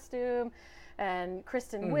new costume, and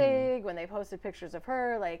Kristen Wiig when they posted pictures of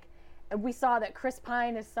her, and we saw that Chris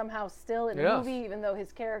Pine is somehow still in the Yes. movie, even though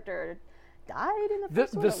his character died in the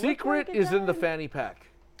first one. The It looked secret like it is in the died. fanny pack.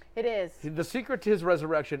 It is. The secret to his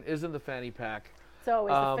resurrection is in the fanny pack. So is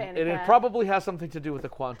the fanny and pack. it probably has something to do with the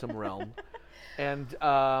quantum realm. And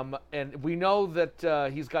we know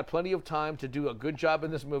that he's got plenty of time to do a good job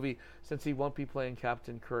in this movie since he won't be playing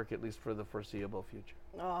Captain Kirk, at least for the foreseeable future.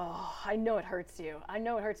 Oh, I know it hurts you. I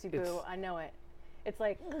know it hurts you, Boo. I know it. It's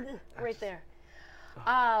like right there.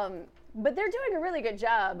 But they're doing a really good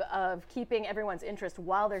job of keeping everyone's interest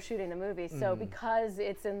while they're shooting the movie. So because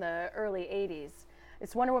it's in the early 80s,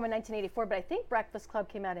 it's Wonder Woman 1984, but I think Breakfast Club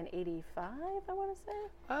came out in 85, I want to say.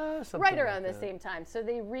 Something Right like around the that. same time. So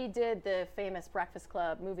they redid the famous Breakfast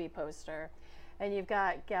Club movie poster. And you've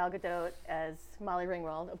got Gal Gadot as Molly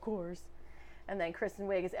Ringwald, of course. And then Kristen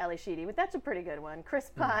Wiig as Ali Sheedy. But that's a pretty good one. Chris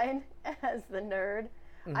Pine as the nerd.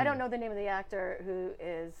 I don't know the name of the actor who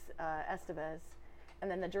is Estevez. And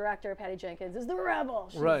then the director, Patty Jenkins, is the rebel.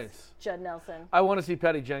 She's Right. Judd Nelson. I want to see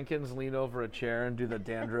Patty Jenkins lean over a chair and do the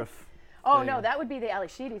dandruff. Oh, thing. no, that would be the Ali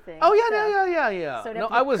Sheedy thing. Oh yeah, So- yeah. So it'd No,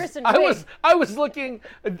 have to be Kristen Wiig.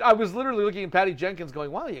 I was literally looking at Patty Jenkins,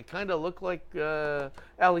 going, "Wow, you kind of look like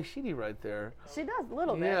Ali Sheedy right there." She does a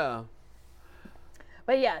little bit. Yeah.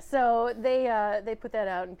 But yeah, so they put that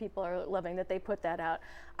out, and people are loving that they put that out.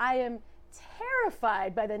 I am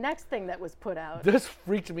terrified by the next thing that was put out. This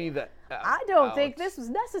freaked me that. I don't out. think this was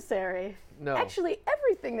necessary. No. Actually,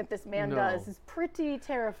 everything that this man No. does is pretty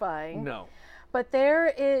terrifying. No. But there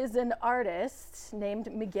is an artist named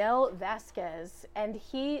Miguel Vasquez, and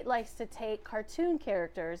he likes to take cartoon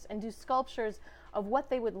characters and do sculptures of what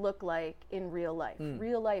they would look like in real life,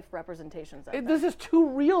 real life representations of them. This is too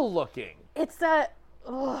real looking. It's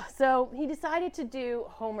so he decided to do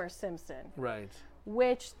Homer Simpson, Right.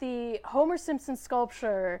 which the Homer Simpson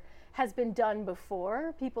sculpture has been done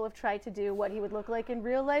before. People have tried to do what he would look like in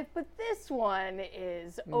real life, but this one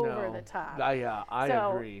is over No. the top. I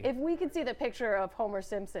so agree. if we could see the picture of Homer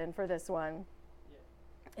Simpson for this one,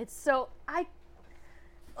 it's so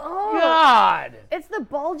oh God! It's the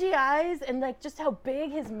bulgy eyes and just how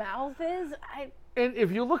big his mouth is. And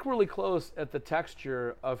if you look really close at the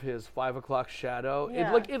texture of his 5 o'clock shadow,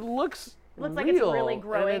 Yeah. it looks Looks real, like it's really and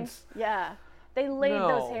growing. it's- Yeah. They laid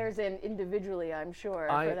those No. hairs in individually, I'm sure,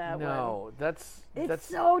 I for that one. know that's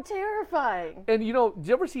So terrifying. And did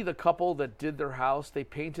you ever see the couple that did their house? They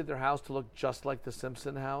painted their house to look just like the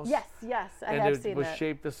Simpson house. Yes, I and have it seen was that.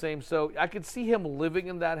 shaped the same. So I could see him living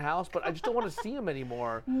in that house, but I just don't want to see him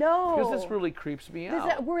anymore. No. Because this really creeps me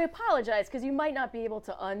out. We apologize because you might not be able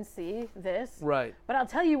to unsee this. Right. But I'll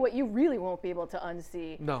tell you what you really won't be able to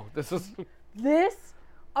unsee. No, this is. This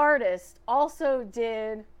artist also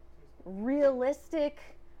did realistic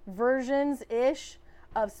versions-ish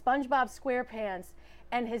of SpongeBob SquarePants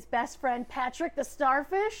and his best friend Patrick the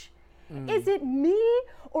Starfish. Is it me,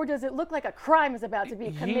 or does it look like a crime is about to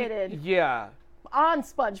be committed Yeah. on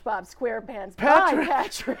SpongeBob SquarePants by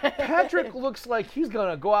Patrick? Patrick looks like he's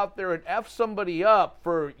gonna go out there and F somebody up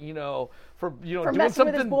for doing messing something.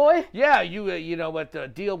 with his boy? Yeah, what the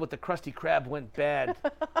deal with the Krusty Krab went bad.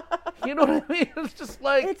 You know what I mean? It's just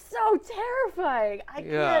like It's so terrifying. I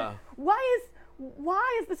Yeah. can't.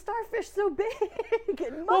 Why is the starfish so big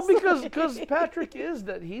and well, muscly? because Patrick is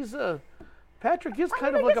that Patrick is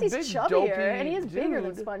kind I of like a guess big he's chubbier, dopey and he is bigger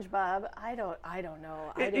than dude. SpongeBob. I don't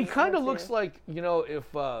know. It kind of looks like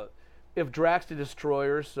if Drax the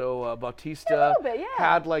Destroyer, so Bautista bit, yeah.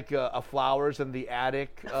 had like a flowers in the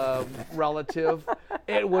attic relative,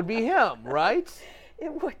 it would be him, right?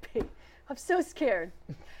 It would be. I'm so scared.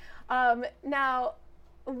 Now,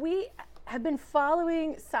 we have been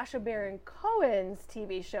following Sacha Baron Cohen's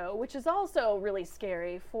TV show, which is also really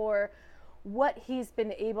scary for what he's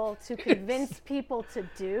been able to convince people to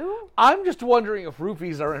do. I'm just wondering if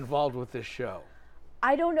rupees are involved with this show.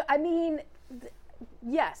 I don't know. I mean,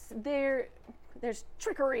 yes, there's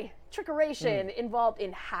trickeration involved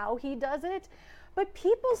in how he does it, but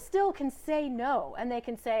people still can say no, and they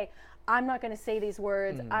can say, I'm not going to say these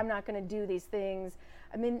words, I'm not going to do these things.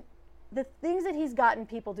 I mean, the things that he's gotten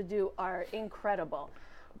people to do are incredible.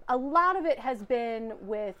 A lot of it has been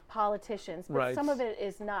with politicians, but some of it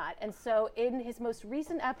is not. And so in his most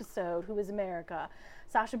recent episode, Who is America,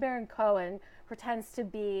 Sacha Baron Cohen pretends to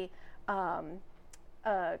be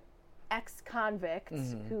a ex-convict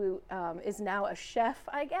who is now a chef,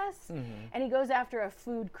 I guess, and he goes after a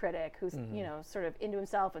food critic who's, sort of into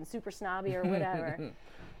himself and super snobby or whatever.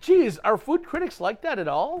 Geez, are food critics like that at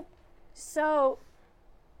all? So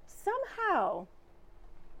somehow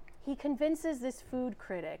he convinces this food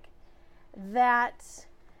critic that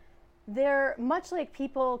they're much like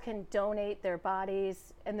people can donate their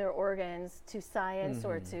bodies and their organs to science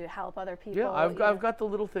or to help other people. Yeah, I've got the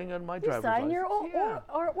little thing on my driver's license. Sign your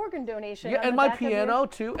or organ donation. Yeah, and my piano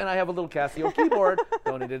too, and I have a little Casio keyboard.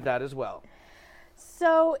 Donated that as well.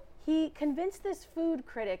 So he convinced this food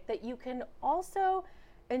critic that you can also,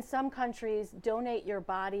 in some countries, donate your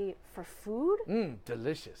body for food.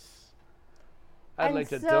 Delicious. I'd like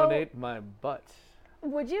to donate my butt.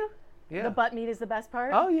 Would you? Yeah. The butt meat is the best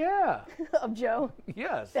part? Oh, yeah. Of Joe?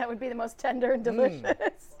 Yes. That would be the most tender and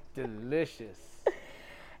delicious. Delicious.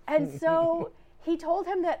 And so he told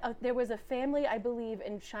him that there was a family, I believe,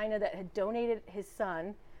 in China that had donated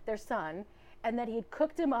their son, and that he had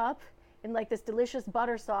cooked him up in like this delicious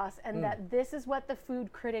butter sauce, and that this is what the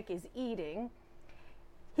food critic is eating.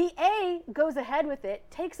 He goes ahead with it,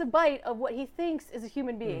 takes a bite of what he thinks is a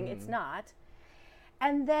human being. It's not.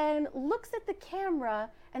 And then looks at the camera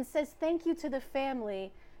and says, thank you to the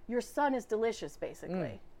family. Your son is delicious,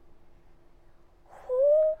 basically.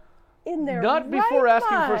 Who in their Not before right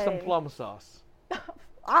asking for some mind? plum sauce.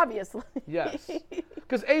 Obviously. Yes.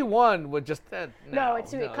 Because A1 would just...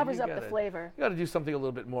 it covers up the flavor. You got to do something a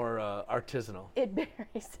little bit more artisanal. It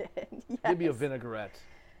buries it, yes. Maybe a vinaigrette.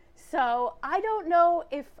 So I don't know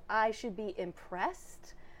if I should be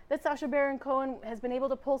impressed that Sacha Baron Cohen has been able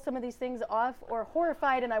to pull some of these things off, or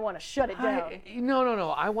horrified and I want to shut it down. No.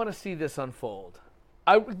 I want to see this unfold.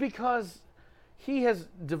 Because he has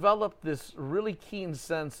developed this really keen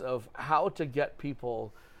sense of how to get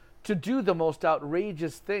people to do the most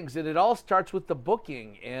outrageous things. And it all starts with the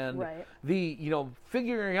booking and the,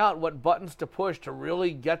 figuring out what buttons to push to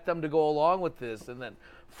really get them to go along with this, and then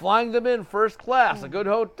flying them in first class, a good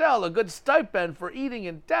hotel, a good stipend for eating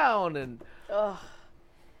in town, and...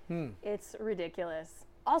 It's ridiculous.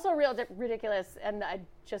 Also ridiculous, and I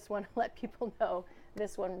just want to let people know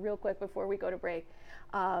this one real quick before we go to break.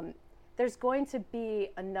 There's going to be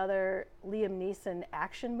another Liam Neeson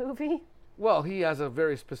action movie. Well, he has a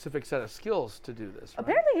very specific set of skills to do this, right?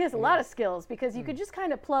 Apparently he has a lot of skills, because you could just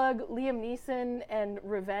kind of plug Liam Neeson and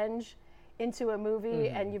revenge into a movie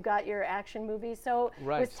and you've got your action movie. So it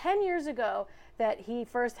was 10 years ago that he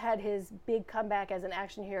first had his big comeback as an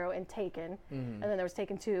action hero in Taken, and then there was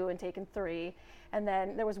Taken 2 and Taken 3, and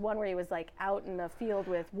then there was one where he was like out in a field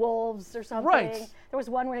with wolves or something. There was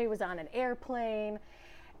one where he was on an airplane.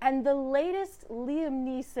 And the latest Liam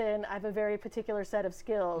Neeson, I have a very particular set of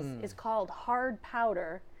skills, is called Hard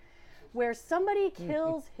Powder, where somebody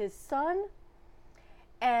kills his son,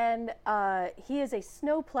 and he is a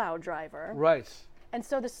snowplow driver. Right. And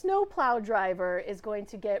so the snowplow driver is going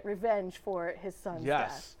to get revenge for his son's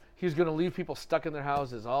death. He's going to leave people stuck in their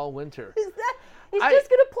houses all winter. He's just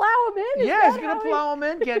going to plow them in? He's going to plow them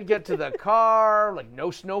in, can't get to the car, like no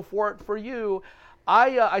snow for it for you.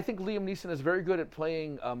 I think Liam Neeson is very good at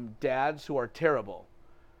playing dads who are terrible.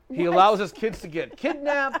 He allows his kids to get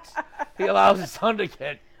kidnapped. He allows his son to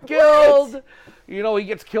get killed. He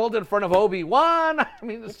gets killed in front of Obi-Wan. I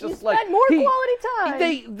mean, it's just like more quality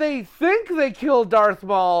time. They think they killed Darth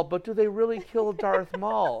Maul, but do they really kill Darth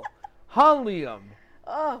Maul? Liam?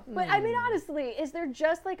 Oh, but I mean, honestly, is there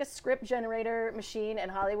just like a script generator machine in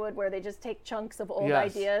Hollywood where they just take chunks of old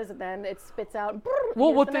ideas and then it spits out?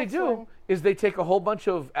 Well, what they do is they take a whole bunch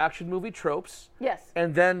of action movie tropes. Yes.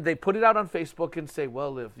 And then they put it out on Facebook and say,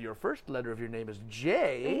 well, if your first letter of your name is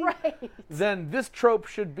J, then this trope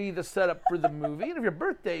should be the setup for the movie. And if your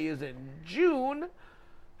birthday is in June,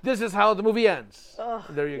 this is how the movie ends. Oh,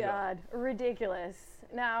 there you go. Ridiculous.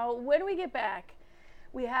 Now, when we get back,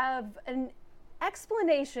 we have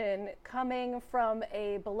explanation coming from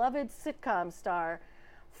a beloved sitcom star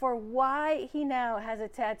for why he now has a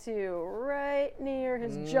tattoo right near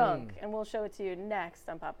his junk. And we'll show it to you next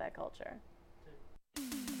on Pop That Culture.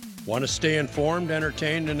 Want to stay informed,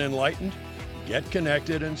 entertained, and enlightened? Get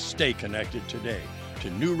connected and stay connected today to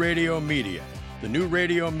New Radio Media. The New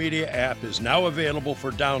Radio Media app is now available for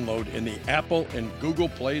download in the Apple and Google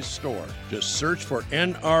Play Store. Just search for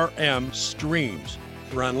NRM Streams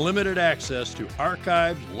for unlimited access to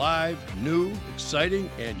archived, live, new, exciting,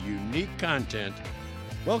 and unique content.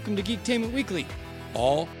 Welcome to Geektainment Weekly.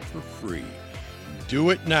 All for free. Do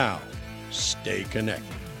it now. Stay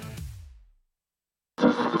connected.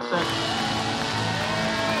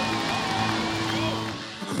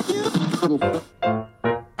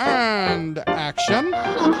 And action.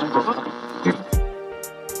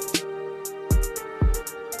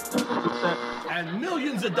 And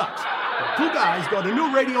millions of ducks. Two guys go to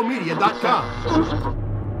newradiomedia.com.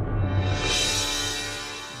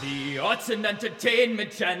 The Arts and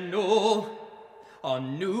Entertainment Channel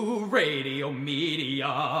on New Radio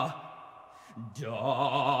Media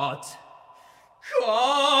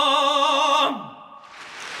 .com.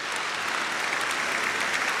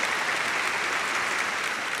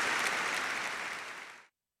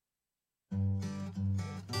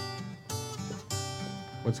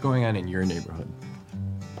 What's going on in your neighborhood?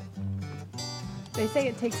 They say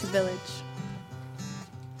it takes a village.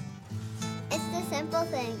 It's the simple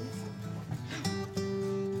things.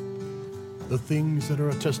 The things that are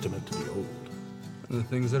a testament to the old. And the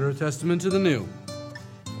things that are a testament to the new.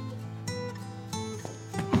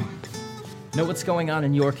 Know what's going on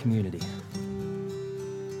in your community.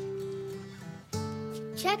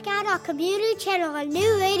 Check out our community channel on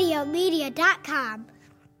newradiomedia.com.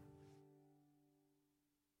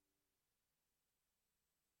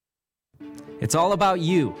 It's all about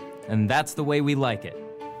you, and that's the way we like it.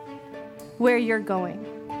 Where you're going.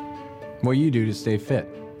 What you do to stay fit.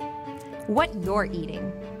 What you're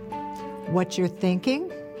eating. What you're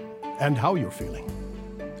thinking. And how you're feeling.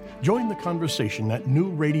 Join the conversation at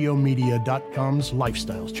newradiomedia.com's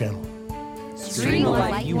Lifestyles channel. Stream the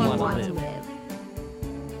life you want to live.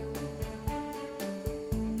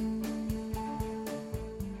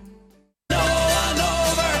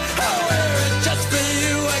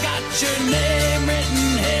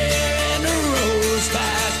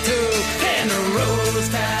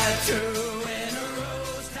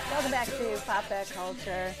 Pop That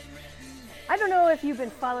Culture. I don't know if you've been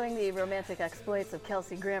following the romantic exploits of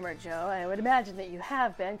Kelsey Grammer, Joe. I would imagine that you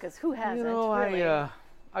have been, because who hasn't? You know, really? I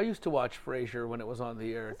used to watch Frasier when it was on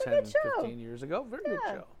the air 10, 15 years ago. Very good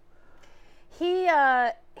show. He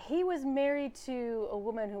was married to a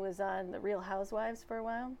woman who was on The Real Housewives for a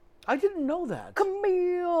while. I didn't know that.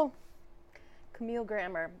 Camille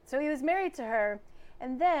Grammer. So he was married to her,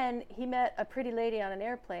 and then he met a pretty lady on an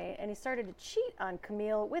airplane, and he started to cheat on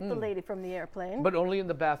Camille with the lady from the airplane. But only in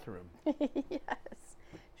the bathroom. Yes.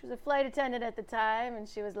 She was a flight attendant at the time, and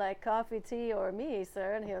she was like, coffee, tea, or me,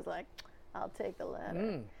 sir? And he was like, I'll take the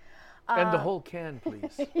latter. And the whole can,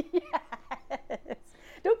 please. Yes.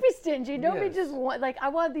 Don't be stingy. Don't be just one. Like, I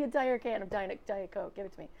want the entire can of Diet Coke. Give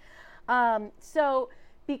it to me. So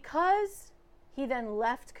because he then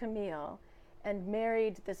left Camille and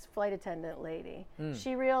married this flight attendant lady,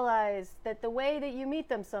 she realized that the way that you meet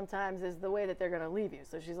them sometimes is the way that they're going to leave you.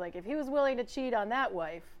 So she's like, if he was willing to cheat on that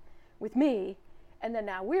wife with me, and then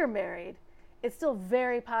now we're married, it's still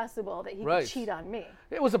very possible that he could cheat on me.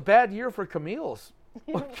 It was a bad year for Camille's.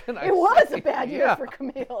 What can I say? It was a bad year for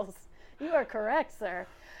Camille's. You are correct, sir.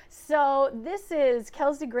 So this is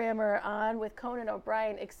Kelsey Grammer on with Conan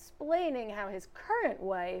O'Brien explaining how his current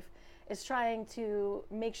wife is trying to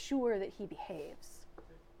make sure that he behaves.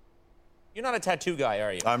 You're not a tattoo guy,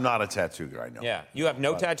 are you? I'm not a tattoo guy, no. Yeah. You have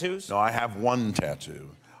no tattoos? No, I have one tattoo.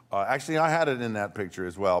 Actually, I had it in that picture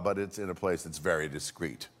as well, but it's in a place that's very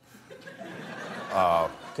discreet.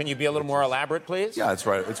 Can you be a little more elaborate, please? Yeah, it's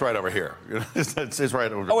right. It's right over here. It's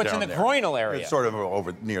right over. Oh, it's down in the there. groinal area. It's sort of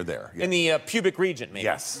over near there. In the pubic region, maybe.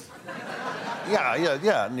 Yes.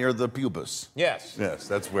 Yeah, near the pubis. Yes. Yes,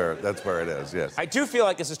 that's where it is. Yes. I do feel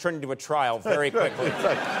like this is turning into a trial very quickly.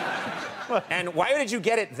 And why did you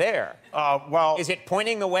get it there? Well, is it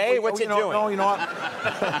pointing the way? What's it doing? No, you know what?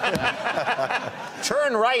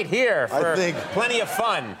 Turn right here for plenty of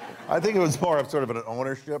fun. I think it was more of sort of an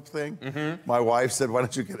ownership thing. My wife said, "Why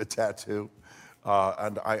don't you get a tattoo?"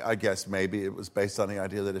 And I guess maybe it was based on the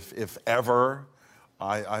idea that if ever,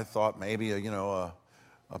 I thought maybe a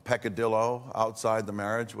peccadillo outside the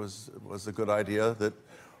marriage was a good idea. That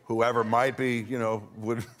whoever might be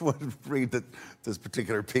would read that this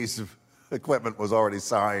particular piece of equipment was already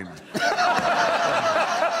signed.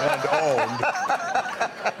 and owned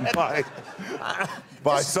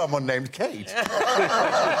by someone named Kate.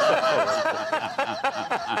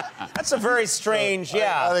 That's a very strange,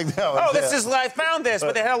 yeah. I think that was I found this,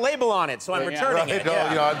 but they had a label on it, so I'm returning it. No,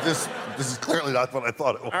 Yeah. this is clearly not what I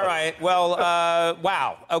thought it was. All right, well,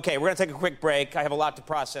 wow. Okay, we're going to take a quick break. I have a lot to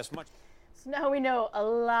process. So now we know a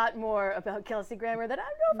lot more about Kelsey Grammer that I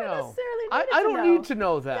don't know if I necessarily needed I don't need to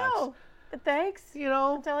know that. No. Thanks,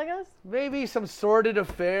 for telling us. Maybe some sordid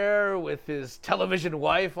affair with his television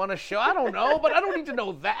wife on a show. I don't know, but I don't need to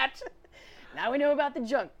know that. Now we know about the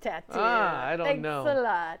junk tattoo. I don't know. Thanks a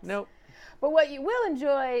lot. Nope. But what you will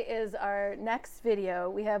enjoy is our next video.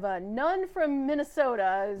 We have a nun from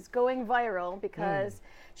Minnesota who's going viral because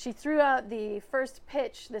she threw out the first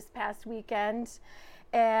pitch this past weekend,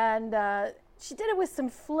 and she did it with some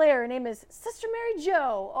flair. Her name is Sister Mary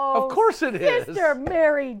Jo. Oh, of course it is. Sister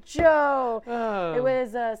Mary Jo. Oh. It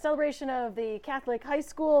was a celebration of the Catholic high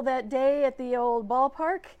school that day at the old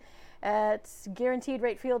ballpark at Guaranteed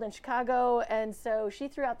Rate Field in Chicago. And so she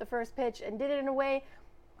threw out the first pitch and did it in a way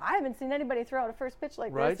I haven't seen anybody throw out a first pitch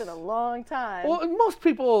like this in a long time. Well, most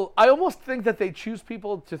people, I almost think that they choose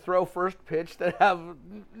people to throw first pitch that have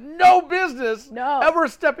no business ever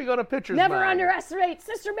stepping on a pitcher's Never mound. underestimate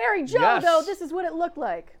Sister Mary Jo, Yes. though. This is what it looked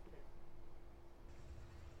like.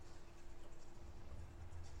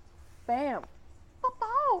 Bam.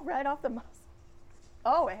 Oh, right off the muscle.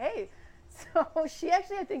 Oh, hey. So she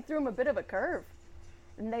actually, I think, threw him a bit of a curve.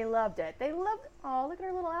 And they loved it. They loved it. Oh, look at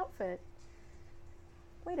her little outfit.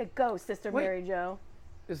 Way to go, Sister Mary Jo.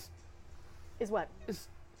 Is what? Is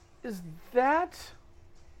that?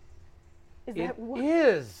 Is that what?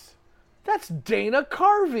 That's Dana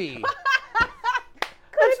Carvey.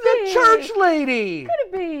 That's the church lady. Could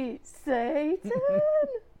it be Satan?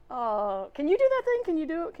 Oh, can you do that thing? Can you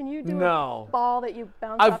do it? Can you do No. a ball that you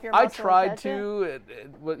bounce off your muscle? I tried and catch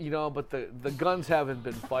it? to, but the guns haven't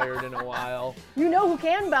been fired in a while. You know who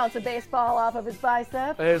can bounce a baseball off of his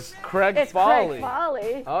bicep? It's Craig It's Foley. Craig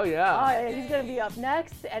Foley. Oh, yeah. Oh, yeah. He's going to be up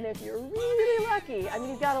next. And if you're really lucky, I mean,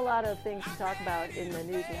 he's got a lot of things to talk about in the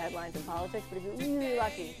news and headlines and politics, but if you're really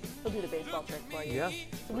lucky, he'll do the baseball trick for you. Yeah.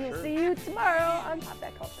 So we will see you tomorrow on Pop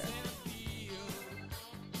That Culture.